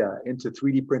CT data into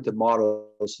 3D printed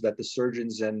models so that the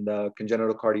surgeons and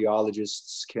congenital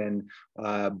cardiologists can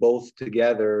both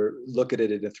together look at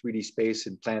it in a 3D space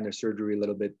and plan their surgery a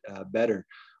little bit better.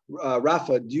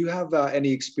 Rafa, do you have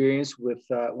any experience with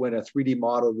when a 3D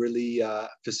model really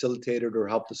facilitated or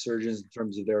helped the surgeons in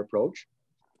terms of their approach?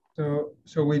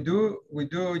 So we do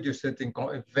use it in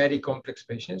very complex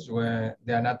patients where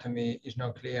the anatomy is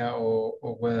not clear, or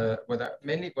whether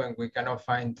mainly when we cannot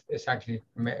find exactly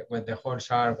where the holes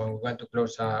are, when we want to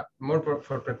close more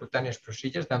for percutaneous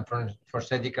procedures than for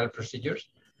surgical procedures.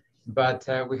 But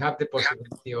we have the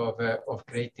possibility of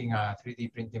creating a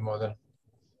 3D printing model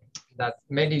that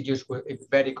mainly used in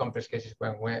very complex cases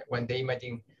when the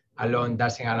imaging alone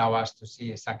doesn't allow us to see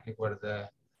exactly where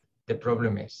the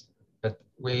problem is. But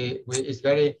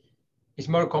it's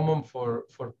more common for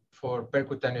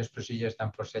percutaneous procedures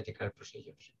than for surgical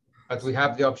procedures. But we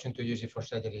have the option to use it for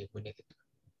surgery if we need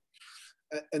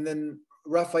it. And then,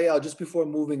 Raphael, just before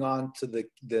moving on to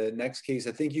the next case,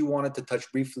 I think you wanted to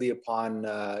touch briefly upon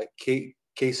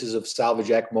cases of salvage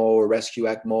ECMO or rescue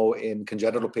ECMO in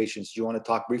congenital patients. Do you want to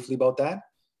talk briefly about that?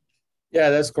 Yeah,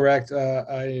 that's correct.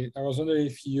 I was wondering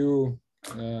if you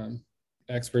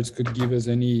experts could give us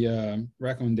any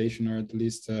recommendation, or at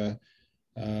least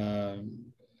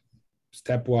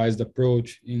stepwise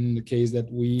approach in the case that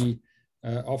we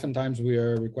oftentimes we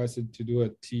are requested to do a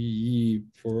TE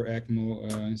for ECMO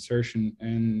insertion,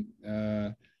 and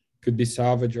could be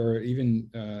salvage or even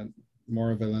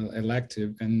more of an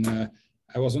elective. And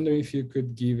I was wondering if you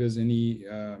could give us any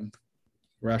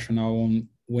rationale on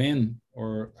when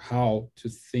or how to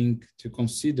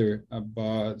consider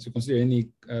any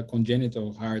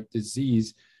congenital heart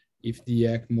disease if the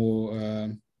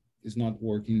ECMO is not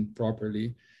working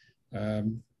properly.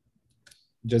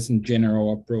 Just in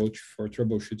general approach for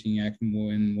troubleshooting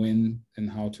ECMO, and when and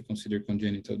how to consider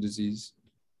congenital disease.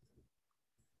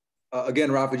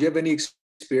 Again, Rafa, do you have any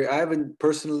experience? I haven't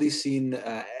personally seen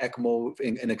ECMO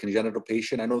in a congenital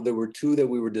patient. I know there were two that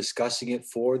we were discussing it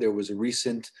for. There was a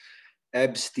recent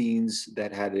Epstein's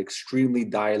that had extremely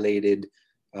dilated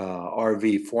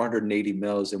RV, 480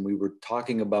 mils, and we were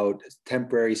talking about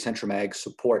temporary centromag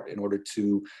support in order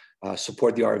to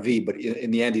support the RV, but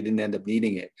in the end, he didn't end up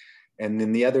needing it. And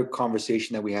then the other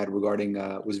conversation that we had regarding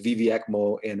was VV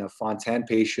ECMO in a Fontan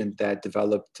patient that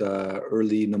developed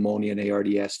early pneumonia and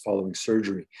ARDS following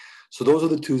surgery. So those are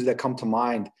the two that come to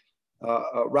mind.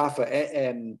 Rafa,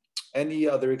 any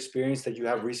other experience that you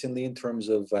have recently in terms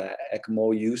of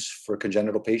ECMO use for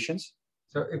congenital patients?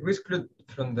 So if we exclude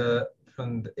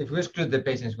if we exclude the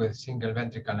patients with single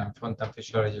ventricle and Fontan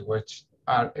physiology, which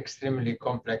are extremely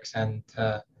complex and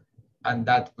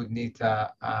that would need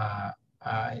a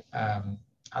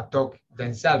talk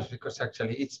themselves, because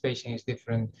actually each patient is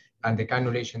different and the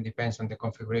cannulation depends on the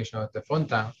configuration of the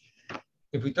Fontan.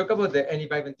 If we talk about any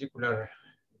biventricular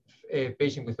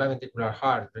patient with biventricular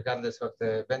heart, regardless of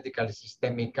the ventricle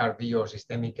systemic RV or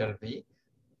systemic LV,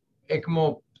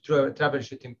 ECMO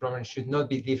troubleshooting problem should not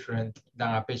be different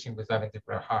than a patient with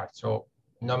biventricular heart. So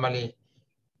normally,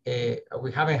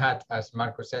 we haven't had, as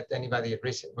Marco said, anybody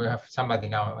recent. We have somebody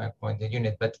now in the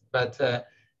unit,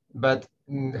 but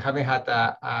having had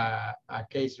a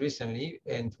case recently,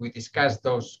 and we discussed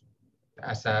those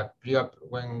as a pre-op.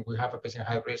 When we have a patient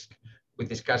high risk, we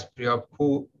discuss pre-op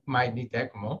who might need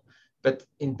ECMO. But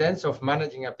in terms of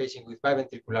managing a patient with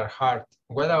biventricular heart,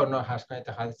 whether or not has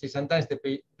congenital heart disease, sometimes the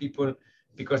people,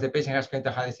 because the patient has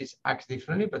congenital heart disease, acts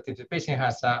differently. But if the patient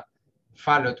has a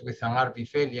followed with an RV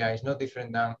failure, it's no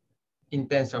different than in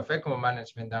terms of ECMO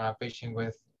management than a patient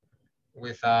with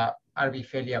a RV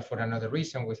failure for another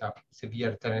reason, with a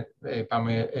severe palm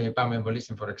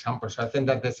embolism, for example. So I think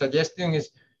that the suggestion is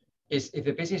if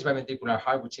the patient is biventricular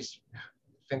heart, which is,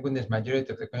 thank goodness, majority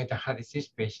of the congenital heart disease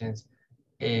patients,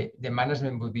 the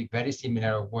management would be very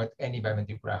similar of what any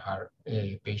biventricular heart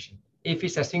patient. If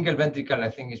it's a single ventricle, I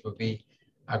think it would be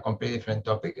a completely different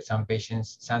topic. Some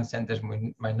patients, some centers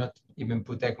might not even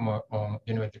put ECMO on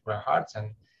univentricular hearts.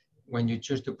 And when you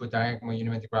choose to put an ECMO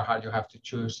univentricular heart, you have to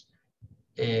choose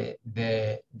the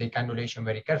cannulation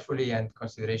very carefully and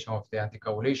consideration of the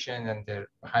anticoagulation and the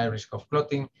high risk of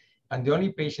clotting. And the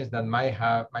only patients that might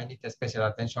need a special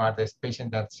attention are the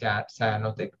patients that are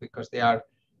cyanotic, because they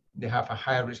have a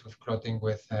higher risk of clotting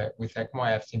with ECMO.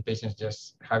 I have seen patients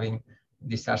just having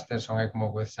disasters on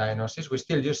ECMO with cyanosis. We're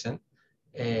still using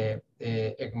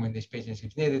ECMO in these patients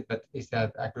if needed, but it's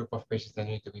that a group of patients that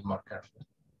need to be more careful.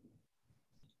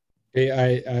 Okay,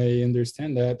 I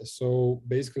understand that. So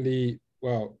basically,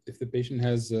 well, if the patient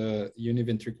has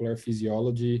univentricular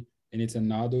physiology and it's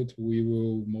an adult, we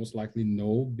will most likely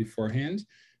know beforehand.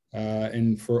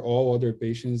 And for all other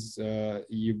patients,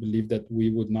 you believe that we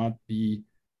would not be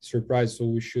surprised. So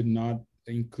we should not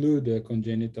include a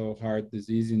congenital heart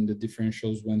disease in the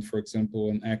differentials when, for example,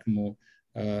 an ECMO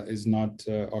is not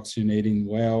oxygenating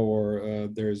well, or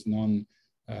there's non-proper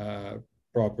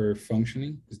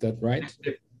functioning. Is that right?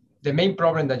 The main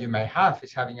problem that you might have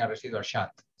is having a residual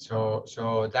shunt. So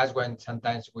that's when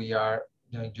sometimes we are,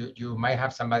 you might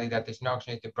have somebody that is not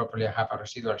oxygenated properly and have a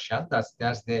residual shunt. That's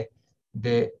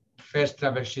the first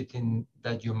troubleshooting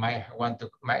that you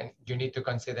you need to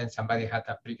consider. Somebody had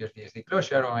a previous VSD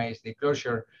closure or ASD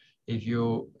closure.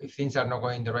 If things are not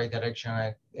going in the right direction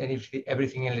and if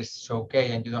everything else is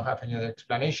okay and you don't have any other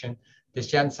explanation, the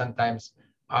shunts sometimes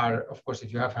are, of course,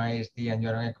 if you have an ASD and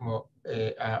you're on ECMO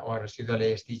or residual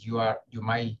ASD, you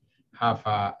might have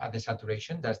a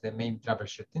desaturation. That's the main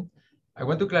troubleshooting. I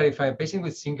want to clarify, a patient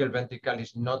with single ventricle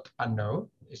is not a no.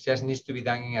 It just needs to be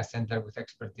done in a center with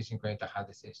expertise in congenital heart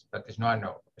disease, but it's not a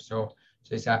no. So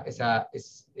it's a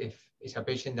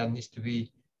patient that needs to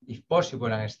be, if possible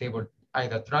and stable,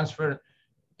 either transfer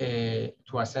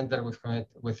to a center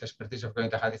with expertise of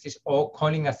congenital heart disease, or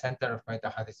calling a center of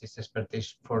congenital heart disease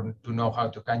expertise to know how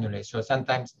to cannulate. So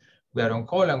sometimes we are on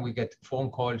call and we get phone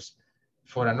calls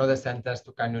for another centers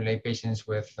to cannulate patients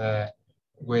with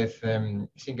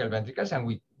single ventricles.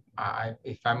 And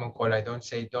if I'm on call, I don't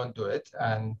say don't do it.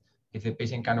 And if the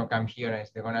patient cannot come here, and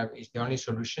it's the only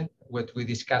solution, we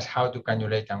discuss how to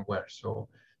cannulate and where. So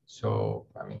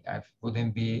I mean, I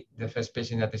wouldn't be the first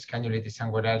patient that is cannulated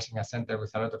somewhere else in a center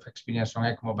with a lot of experience on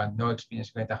ECMO, but no experience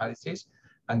with congenital heart disease,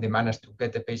 and they manage to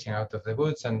get the patient out of the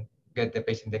boots and get the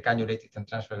patient decannulated and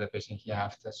transfer the patient here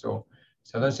after. So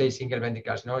don't say single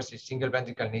ventricles. No, single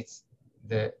ventricle needs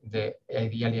the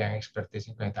ideally an expertise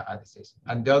in congenital heart disease.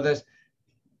 And the others,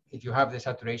 if you have the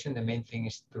saturation, the main thing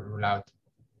is to rule out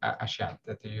a shunt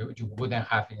that you wouldn't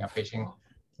have in a patient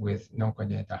with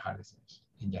non-congenital heart disease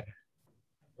in general.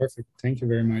 Perfect. Thank you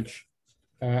very much.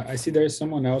 I see there is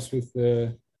someone else with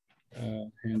the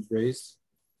hand raised.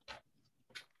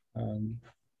 I'm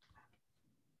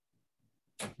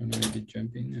going to be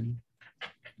jumping and.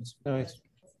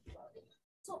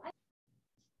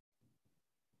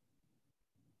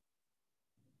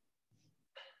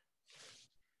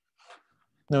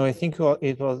 No, I think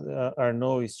it was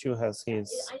Arnaud still has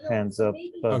his hands up,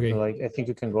 but okay. Like I think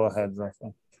you can go ahead,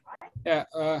 Rafa. Yeah.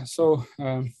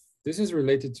 This is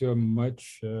related to a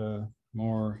much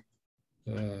more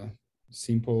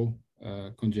simple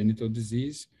congenital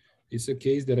disease. It's a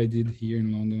case that I did here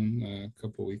in London a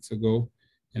couple of weeks ago,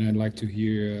 and I'd like to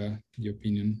hear the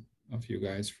opinion of you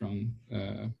guys from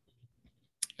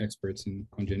experts in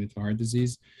congenital heart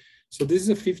disease. So this is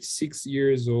a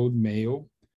 56-year-old male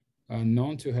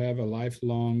known to have a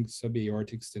lifelong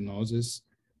subaortic stenosis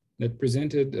that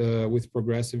presented with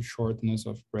progressive shortness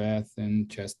of breath and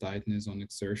chest tightness on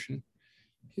exertion.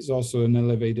 He's also an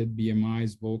elevated BMI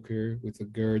smoker with a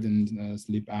GERD and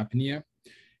sleep apnea.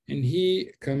 And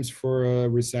he comes for a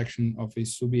resection of a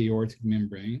subaortic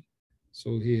membrane.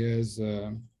 So he has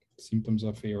symptoms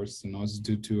of aortic stenosis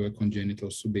due to a congenital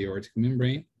subaortic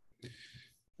membrane.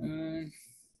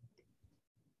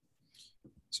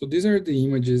 So these are the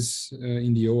images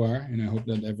in the OR, and I hope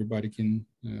that everybody can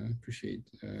appreciate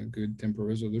good temporal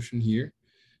resolution here.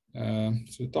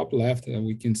 So top left,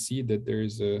 we can see that there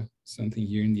is something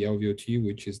here in the LVOT,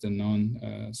 which is the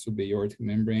non-subaortic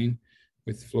membrane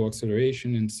with flow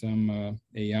acceleration and some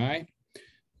AI.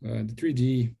 The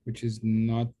 3D, which is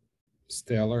not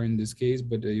stellar in this case,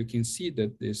 but you can see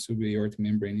that the subaortic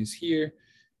membrane is here,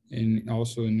 and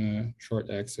also in a short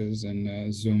axis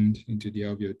and zoomed into the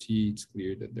LVOT, it's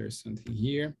clear that there's something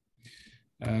here.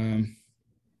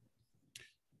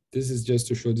 This is just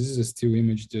to show, this is a still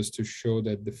image just to show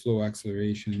that the flow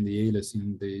acceleration and the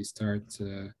aliasing, they start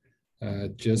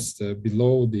just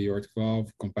below the aortic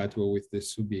valve, compatible with the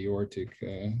subaortic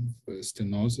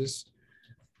stenosis.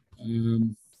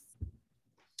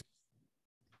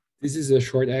 This is a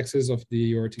short axis of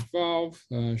the aortic valve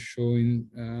showing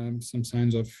some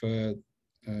signs of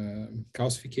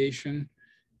calcification,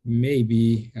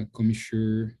 maybe a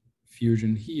commissure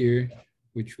fusion here,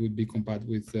 which would be compatible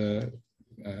with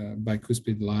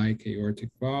bicuspid-like aortic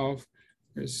valve.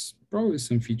 There's probably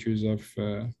some features of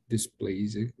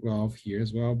dysplasic valve here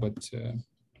as well, but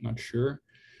not sure.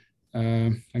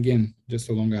 Again, just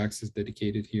a long axis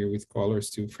dedicated here with collar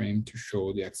steel frame to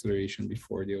show the acceleration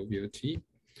before the LVOT.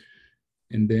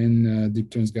 And then deep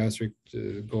transgastric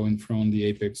going from the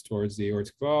apex towards the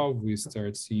aortic valve, we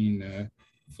start seeing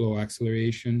flow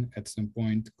acceleration at some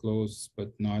point close,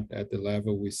 but not at the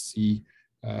level we see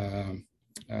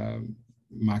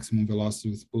maximum velocity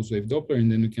with pulse wave Doppler, and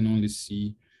then we can only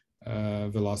see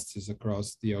velocities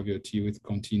across the LVOT with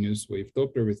continuous wave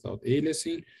Doppler without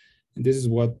aliasing. And this is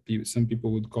what some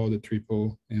people would call the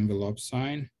triple envelope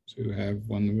sign. So you have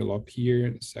one envelope here,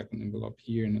 a second envelope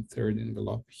here, and a third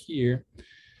envelope here.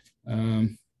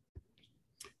 Some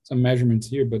measurements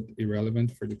here, but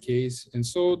irrelevant for the case. And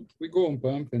so we go on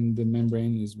pump and the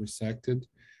membrane is resected.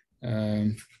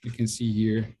 You can see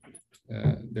here,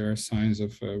 there are signs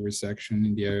of resection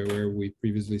in the area where we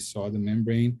previously saw the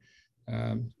membrane.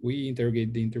 We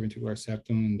interrogated the interventricular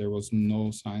septum and there was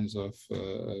no signs of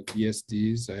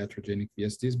VSDs, iatrogenic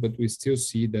VSDs, but we still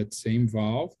see that same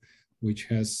valve, which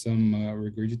has some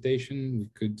regurgitation. We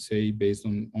could say based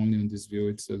on only on this view,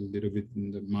 it's a little bit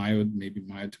in the mild, maybe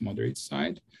mild to moderate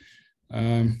side.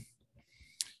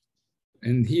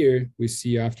 And here we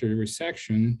see after the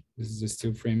resection, this is a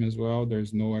still frame as well.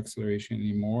 There's no acceleration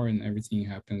anymore and everything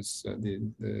happens,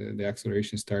 the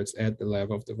acceleration starts at the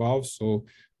level of the valve. So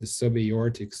the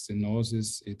subaortic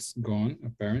stenosis, it's gone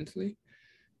apparently.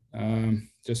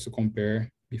 Just to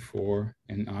compare before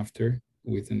and after,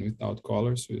 with and without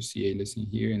collar. So you see aliasing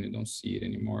here and you don't see it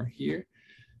anymore here.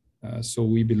 So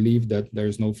we believe that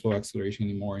there's no flow acceleration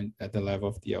anymore at the level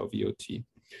of the LVOT.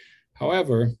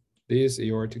 However, this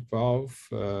aortic valve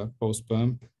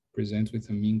post-pump presents with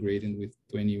a mean gradient with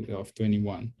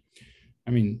 21. I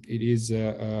mean, it is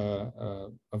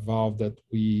a valve that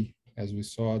as we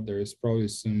saw, there is probably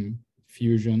some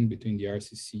fusion between the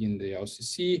RCC and the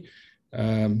LCC.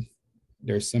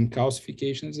 There's some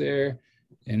calcifications there.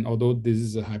 And although this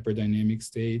is a hyperdynamic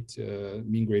state,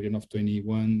 mean gradient of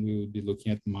 21, we would be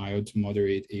looking at mild to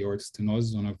moderate aortic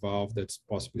stenosis on a valve that's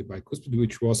possibly bicuspid,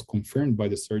 which was confirmed by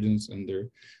the surgeons under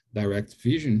direct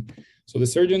vision. So the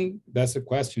surgeon, that's a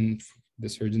question the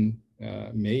surgeon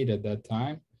made at that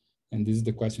time. And this is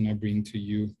the question I bring to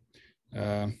you.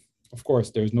 Of course,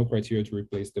 there's no criteria to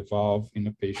replace the valve in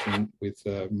a patient with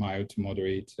mild to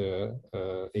moderate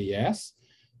AS.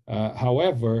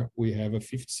 However, we have a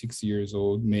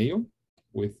 56-year-old male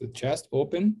with the chest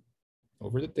open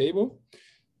over the table.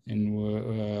 And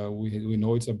we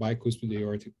know it's a bicuspid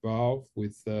aortic valve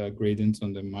with gradients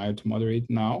on the mild to moderate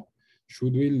now.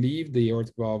 Should we leave the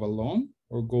aortic valve alone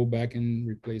or go back and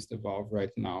replace the valve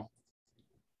right now?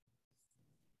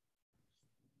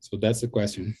 So that's the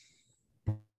question.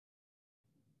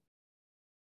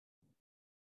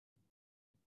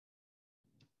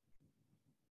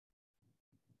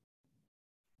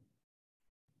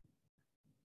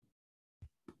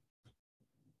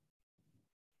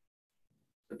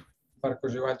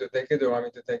 Marcus, you want to take it or want me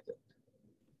to take it?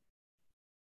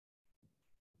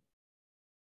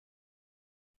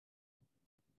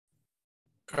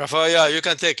 Rafael, yeah, you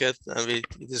can take it and we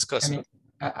discuss it.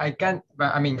 I can't,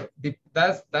 but I mean,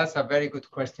 that's a very good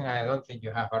question. I don't think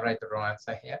you have a right or wrong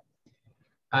answer here.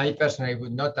 I personally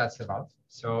would not touch the valve.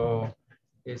 So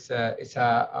it's a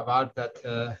valve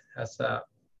that has a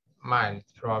mild,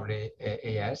 probably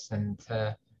AS, and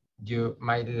you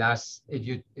might last, if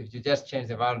you just change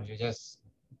the valve, you just,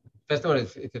 first of all,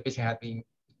 if the patient had been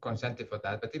consented for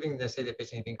that, but even let's say the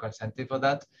patient had been consented for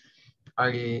that,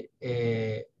 I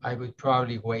would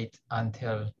probably wait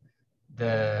until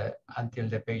the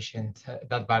patient,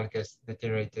 that valve gets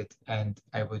deteriorated, and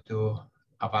I would do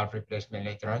a valve replacement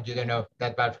later on. You don't know if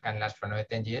that valve can last for another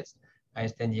 10 years, and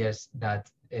it's 10 years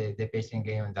that the patient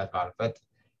gained on that valve. But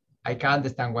I can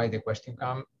understand why the question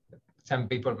comes. Some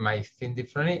people might think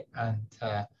differently, and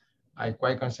I'm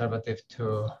quite conservative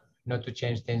to not to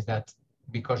change things that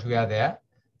because we are there.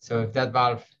 So if that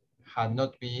valve had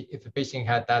not been, if the patient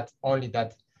had that only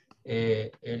that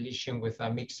a lesion with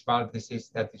a mixed valve disease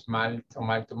that is mild or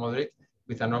mild to moderate,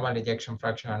 with a normal ejection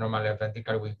fraction and normal left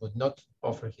ventricle, we would not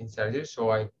offer him surgery.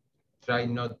 So I try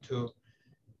not to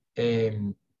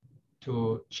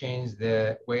change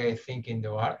the way I think in the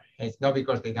OR. It's not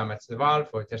because they damaged the valve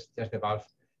or just the valve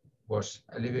was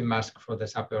a living mask for the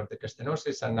subaortic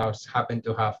stenosis, and now it's happened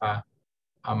to have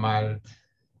a mild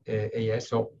AS.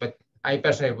 So, but I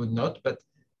personally would not, but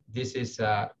this is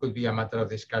could be a matter of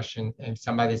discussion. If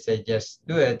somebody say yes,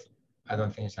 do it, I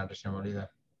don't think it's unreasonable either.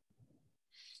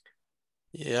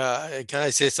 Yeah, can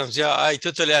I say something? Yeah, I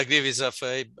totally agree with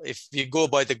Rafael. If we go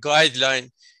by the guideline,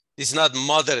 it's not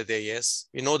moderate AS.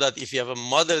 We know that if you have a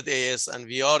moderate AS and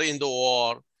we are in the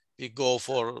OR, we go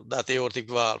for that aortic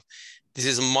valve. This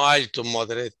is mild to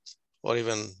moderate or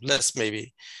even less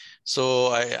maybe.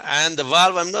 So, and the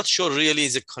valve, I'm not sure really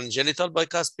is a congenital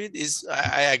bicuspid.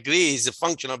 I agree, is a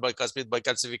functional bicuspid by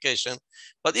calcification.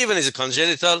 But even as a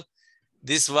congenital,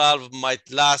 this valve might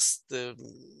last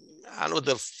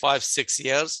another 5-6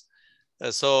 years.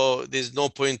 So there's no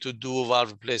point to do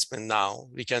valve replacement now.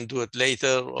 We can do it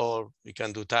later, or we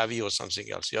can do TAVI or something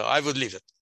else. Yeah, I would leave it.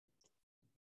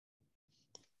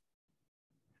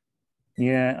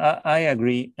 Yeah, I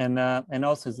agree, and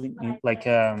also thinking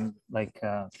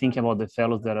about the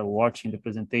fellows that are watching the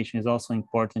presentation is also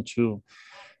important to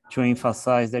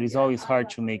emphasize that it's always hard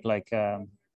to make to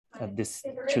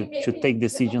take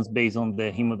decisions based on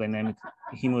the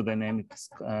hemodynamics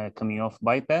coming off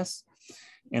bypass.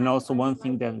 And also one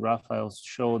thing that Rafael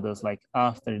showed us, like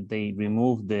after they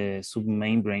remove the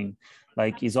submembrane,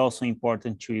 like it's also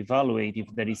important to evaluate if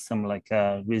there is some like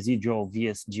a residual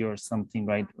VSG or something,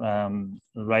 right,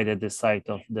 right at the site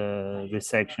of the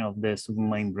resection of the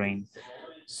submembrane.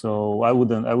 So I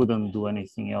wouldn't do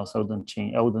anything else. I wouldn't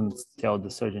tell the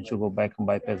surgeon to go back on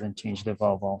bypass and change the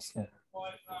valve also.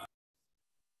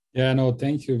 Yeah, no,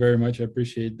 thank you very much. I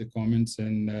appreciate the comments.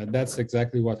 And that's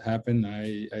exactly what happened.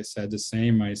 I said the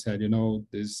same. I said, you know,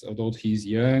 although he's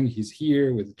young, he's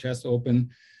here with the chest open.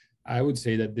 I would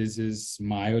say that this is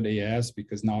mild AS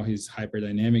because now he's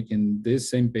hyperdynamic. And this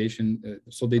same patient,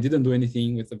 so they didn't do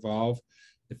anything with the valve.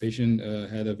 The patient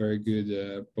had a very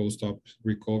good post-op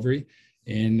recovery.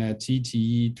 And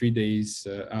TTE 3 days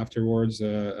afterwards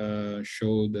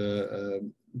showed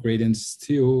gradients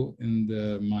still in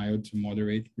the mild to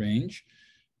moderate range.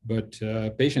 but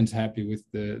patients happy with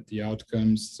the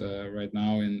outcomes right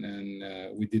now,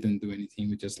 and we didn't do anything.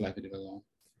 We just left it alone.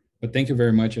 But thank you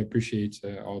very much. I appreciate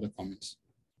all the comments.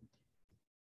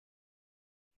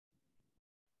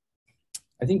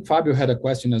 I think Fabio had a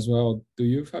question as well. Do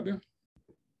you, Fabio?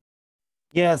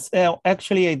 Yes,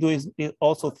 actually, I do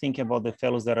also think about the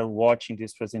fellows that are watching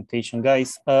this presentation,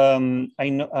 guys.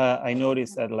 I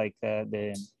noticed that like at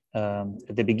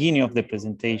the beginning of the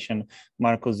presentation,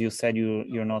 Marcos, you said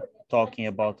you're not talking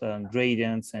about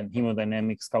gradients and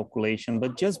hemodynamics calculation,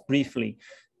 but just briefly,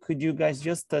 could you guys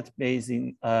just touch base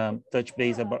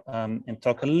about and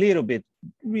talk a little bit,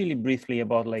 really briefly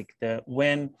about like the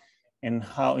when and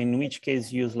how, in which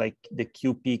case use like the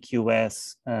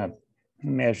QP/QS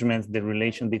measurements, the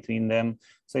relation between them.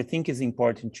 So I think it's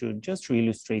important to just to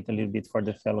illustrate a little bit for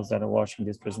the fellows that are watching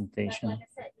this presentation.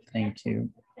 Thank you.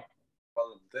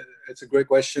 Well, it's a great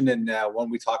question, and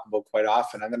one we talk about quite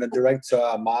often. I'm going to direct to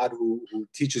Ahmad, who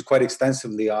teaches quite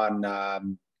extensively on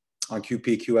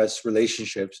QP/QS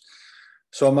relationships.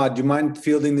 So Ahmad, do you mind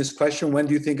fielding this question? When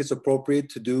do you think it's appropriate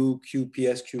to do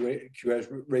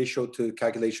QPS/QS ratio to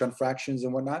calculation fractions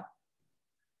and whatnot?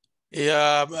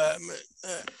 Yeah,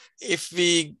 if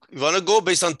we want to go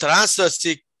based on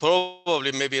transstatic,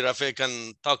 probably maybe Rafael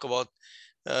can talk about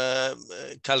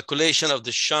calculation of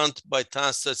the shunt by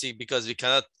transstatic, because we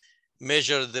cannot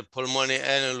measure the pulmonary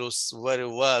annulus very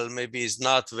well. Maybe it's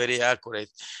not very accurate.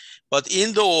 But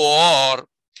in the OR,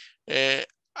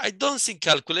 I don't think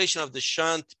calculation of the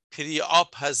shunt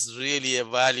pre-op has really a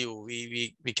value.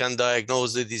 We can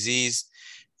diagnose the disease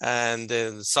and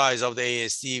the size of the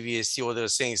AST, VST, other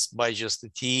things by just the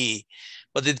TE.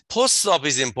 But the post-op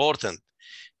is important,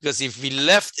 because if we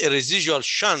left a residual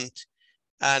shunt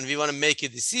and we want to make a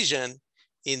decision,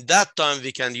 in that time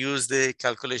we can use the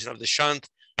calculation of the shunt,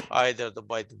 either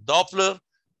by the Doppler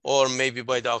or maybe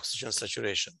by the oxygen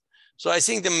saturation. So I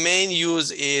think the main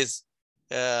use is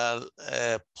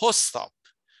post-op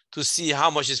to see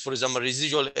how much is, for example,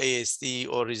 residual AST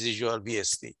or residual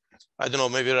VST. I don't know,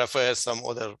 maybe Rafael has some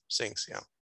other things, yeah.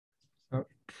 So,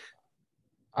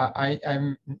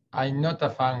 I'm not a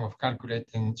fan of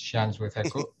calculating shunts with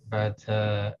echo, but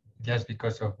just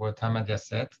because of what Ahmad just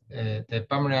said, the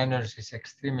pulmonary annulus is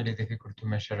extremely difficult to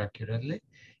measure accurately,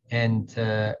 and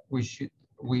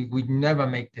we would never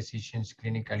make decisions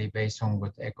clinically based on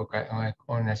what echo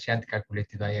on a shunt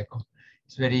calculated by echo.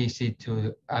 It's very easy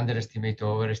to underestimate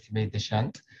or overestimate the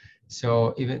shunt.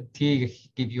 So even T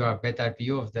give you a better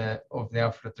view of the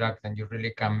outflow tract, and you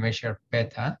really can measure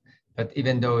better. But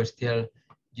even though still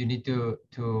you need to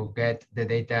get the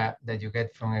data that you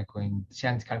get from echo in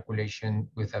shunt calculation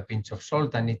with a pinch of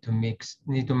salt, and need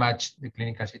to match the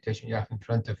clinical situation you have in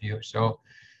front of you. So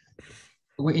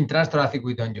in transthoracic,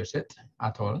 we don't use it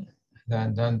at all.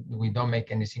 We don't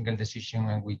make any single decision,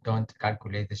 and we don't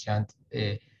calculate the shunt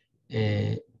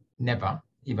never,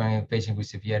 even in patients with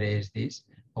severe ASDs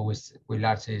or with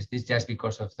large ASDs, just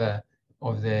because of the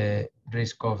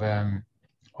risk of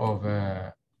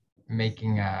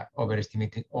making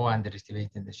overestimating or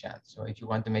underestimating the shunt. So if you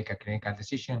want to make a clinical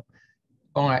decision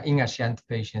in a shunt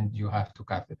patient, you have to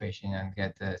cuff the patient and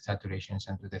get the saturations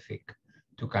and do the FIC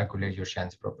to calculate your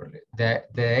shunts properly. The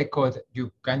echo,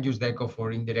 you can use the echo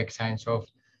for indirect signs of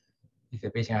if the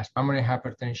patient has pulmonary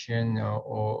hypertension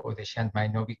or the shunt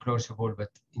might not be closable, but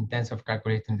in terms of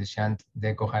calculating the shunt, the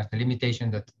echo has the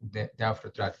limitation that the outflow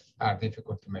tract are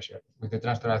difficult to measure, with the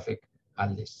transthoracic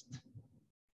at least.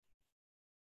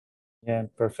 Yeah,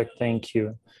 perfect, thank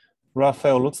you.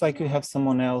 Rafael, looks like you have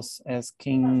someone else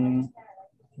asking,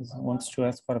 wants to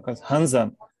ask for a question.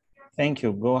 Hansa, thank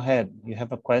you, go ahead. You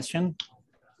have a question?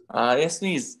 Yes,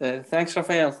 please. Thanks,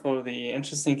 Rafael, for the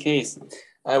interesting case.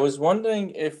 I was wondering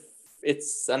if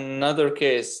it's another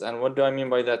case, and what do I mean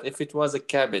by that? If it was a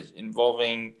CABG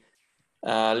involving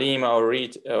Lima or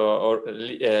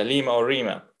Lima or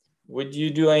Rima, would you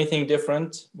do anything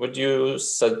different? Would you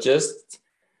suggest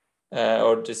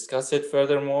or discuss it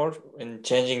furthermore in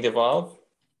changing the valve?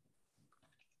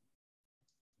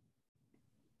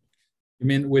 You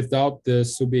mean without the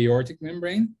subaortic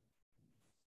membrane?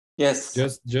 Yes.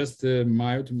 Just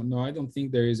mild. No, I don't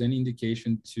think there is any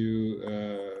indication to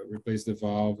replace the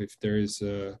valve if there is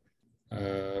a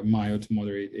mild to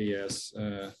moderate AS.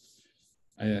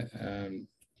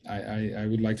 I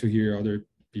would like to hear other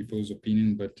people's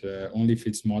opinion, but only if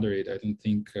it's moderate. I don't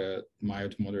think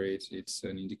mild to moderate, it's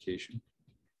an indication.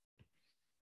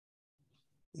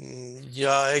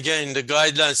 Yeah, again, the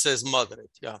guideline says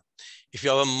moderate. Yeah, if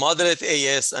you have a moderate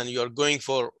AS and you're going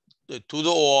to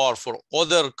the OR for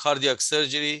other cardiac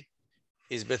surgery,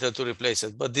 it's better to replace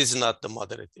it. But this is not the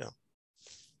moderate. Yeah.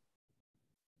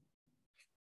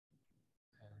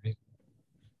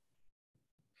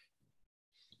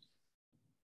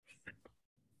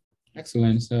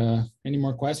 Excellent. Any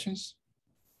more questions?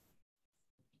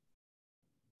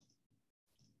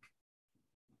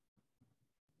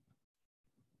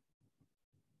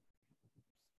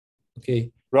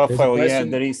 Okay. Rafael,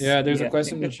 there's a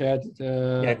question in the chat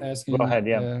asking, go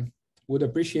ahead, would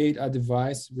appreciate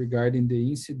advice regarding the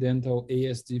incidental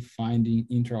ASD finding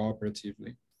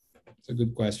intraoperatively. It's a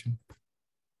good question.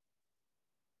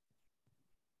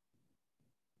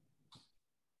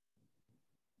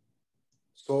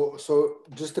 So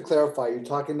just to clarify, you're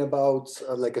talking about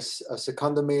like a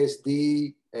secundum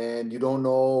ASD, and you don't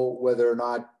know whether or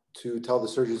not to tell the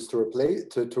surgeons to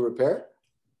repair?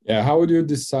 Yeah, how would you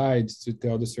decide to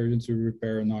tell the surgeon to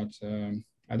repair or not?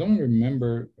 I don't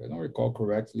recall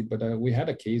correctly, but we had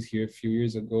a case here a few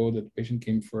years ago that the patient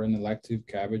came for an elective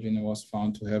CABG and it was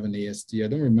found to have an ASD. I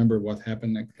don't remember what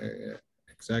happened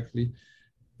exactly,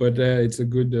 but it's a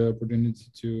good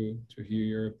opportunity to hear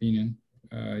your opinion.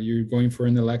 You're going for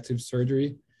an elective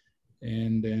surgery,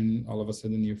 and then all of a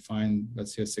sudden you find,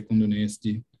 let's say, a secondum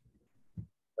ASD.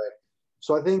 Right.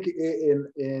 So I think in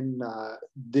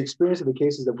the experience of the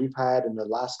cases that we've had in the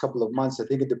last couple of months, I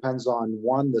think it depends on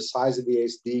 1, the size of the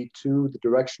ASD, 2, the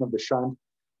direction of the shunt,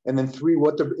 and then 3,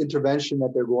 what the intervention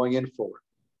that they're going in for.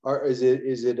 Or is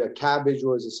it a CABG,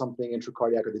 or is it something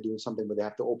intracardiac? Are they doing something where they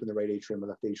have to open the right atrium or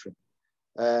left atrium?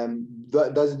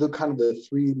 Those are kind of the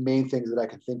 3 main things that I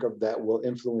can think of that will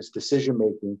influence decision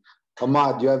making.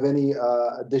 Ahmad, do you have any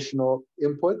additional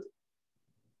input?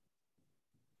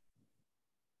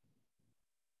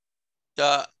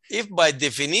 If by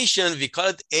definition we call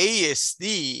it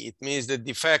ASD, it means the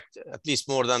defect at least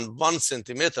more than 1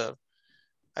 centimeter.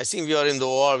 I think we are in the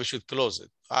OR, we should close it.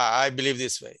 I believe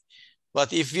this way.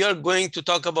 But if we are going to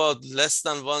talk about less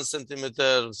than 1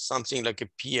 centimeter, something like a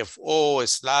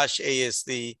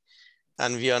PFO/ASD,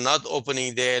 and we are not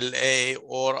opening the LA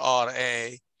or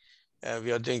RA,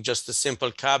 we are doing just a simple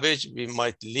CABG, we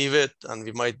might leave it and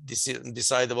we might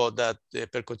decide about that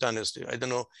percutaneously. I don't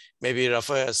know, maybe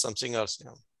Rafael has something else.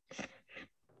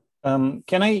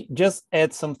 Can I just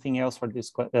add something else for this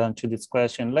to this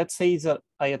question? Let's say it's an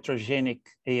iatrogenic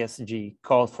ASG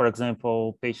called, for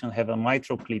example, patient have a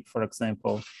mitral clip, for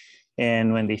example,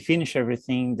 and when they finish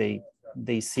everything,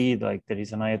 they see like there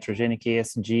is an iatrogenic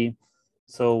ASG,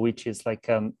 so which is like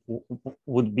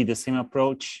would be the same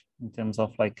approach in terms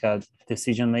of like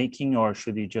decision making, or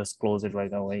should you just close it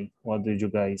right away? What do you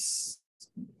guys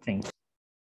think?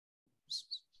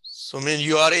 So I mean,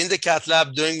 you are in the cath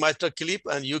lab doing mitral clip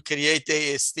and you create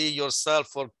ASD yourself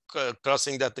for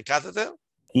crossing the catheter?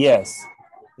 Yes.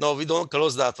 No, we don't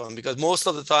close that one because most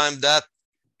of the time that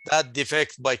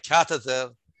defect by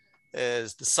catheter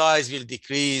is the size will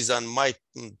decrease and might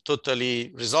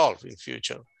totally resolve in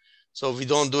future. So we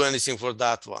don't do anything for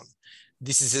that one.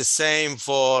 This is the same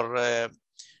for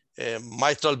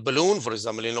mitral balloon, for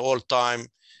example. In old time,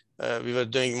 we were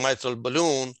doing mitral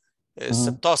balloon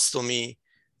septostomy.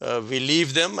 We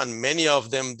leave them, and many of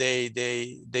them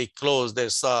they close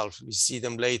themselves. We see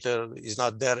them later; it's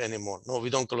not there anymore. No,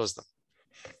 we don't close them.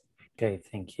 Okay,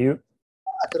 thank you.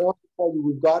 I could also tell you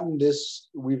we've gotten this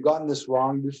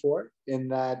wrong before. In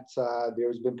that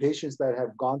there's been patients that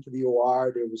have gone to the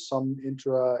OR. There was some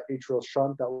intra-atrial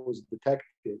shunt that was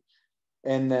detected,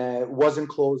 and wasn't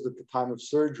closed at the time of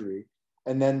surgery.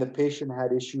 And then the patient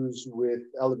had issues with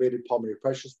elevated pulmonary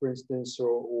pressures, for instance,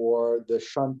 or the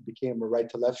shunt became a right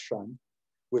to left shunt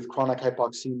with chronic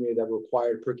hypoxemia that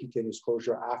required percutaneous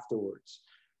closure afterwards.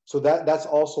 So that's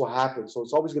also happened. So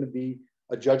it's always going to be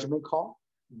a judgment call,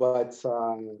 but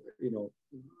you know,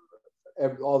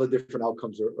 all the different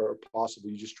outcomes are possible.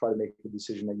 You just try to make the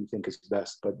decision that you think is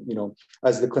best. But you know,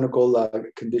 as the clinical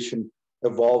condition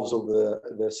evolves over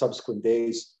the subsequent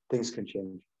days, things can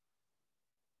change.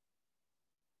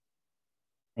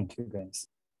 Thank you, guys.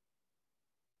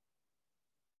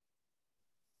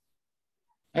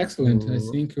 Excellent. I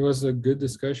think it was a good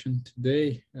discussion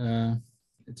today.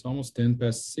 It's almost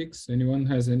 6:10. Anyone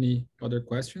has any other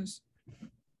questions?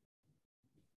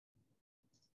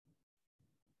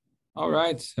 All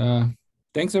right.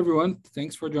 Thanks, everyone.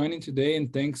 Thanks for joining today,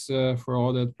 and thanks for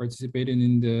all that participated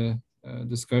in the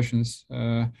discussions.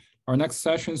 Our next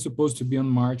session is supposed to be on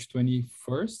March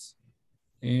 21st.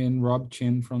 And Rob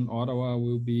Chen from Ottawa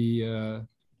will be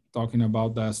talking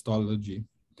about diastology.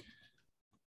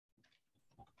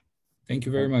 Thank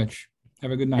you very much. Have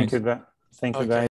a good night. Thank you, guys.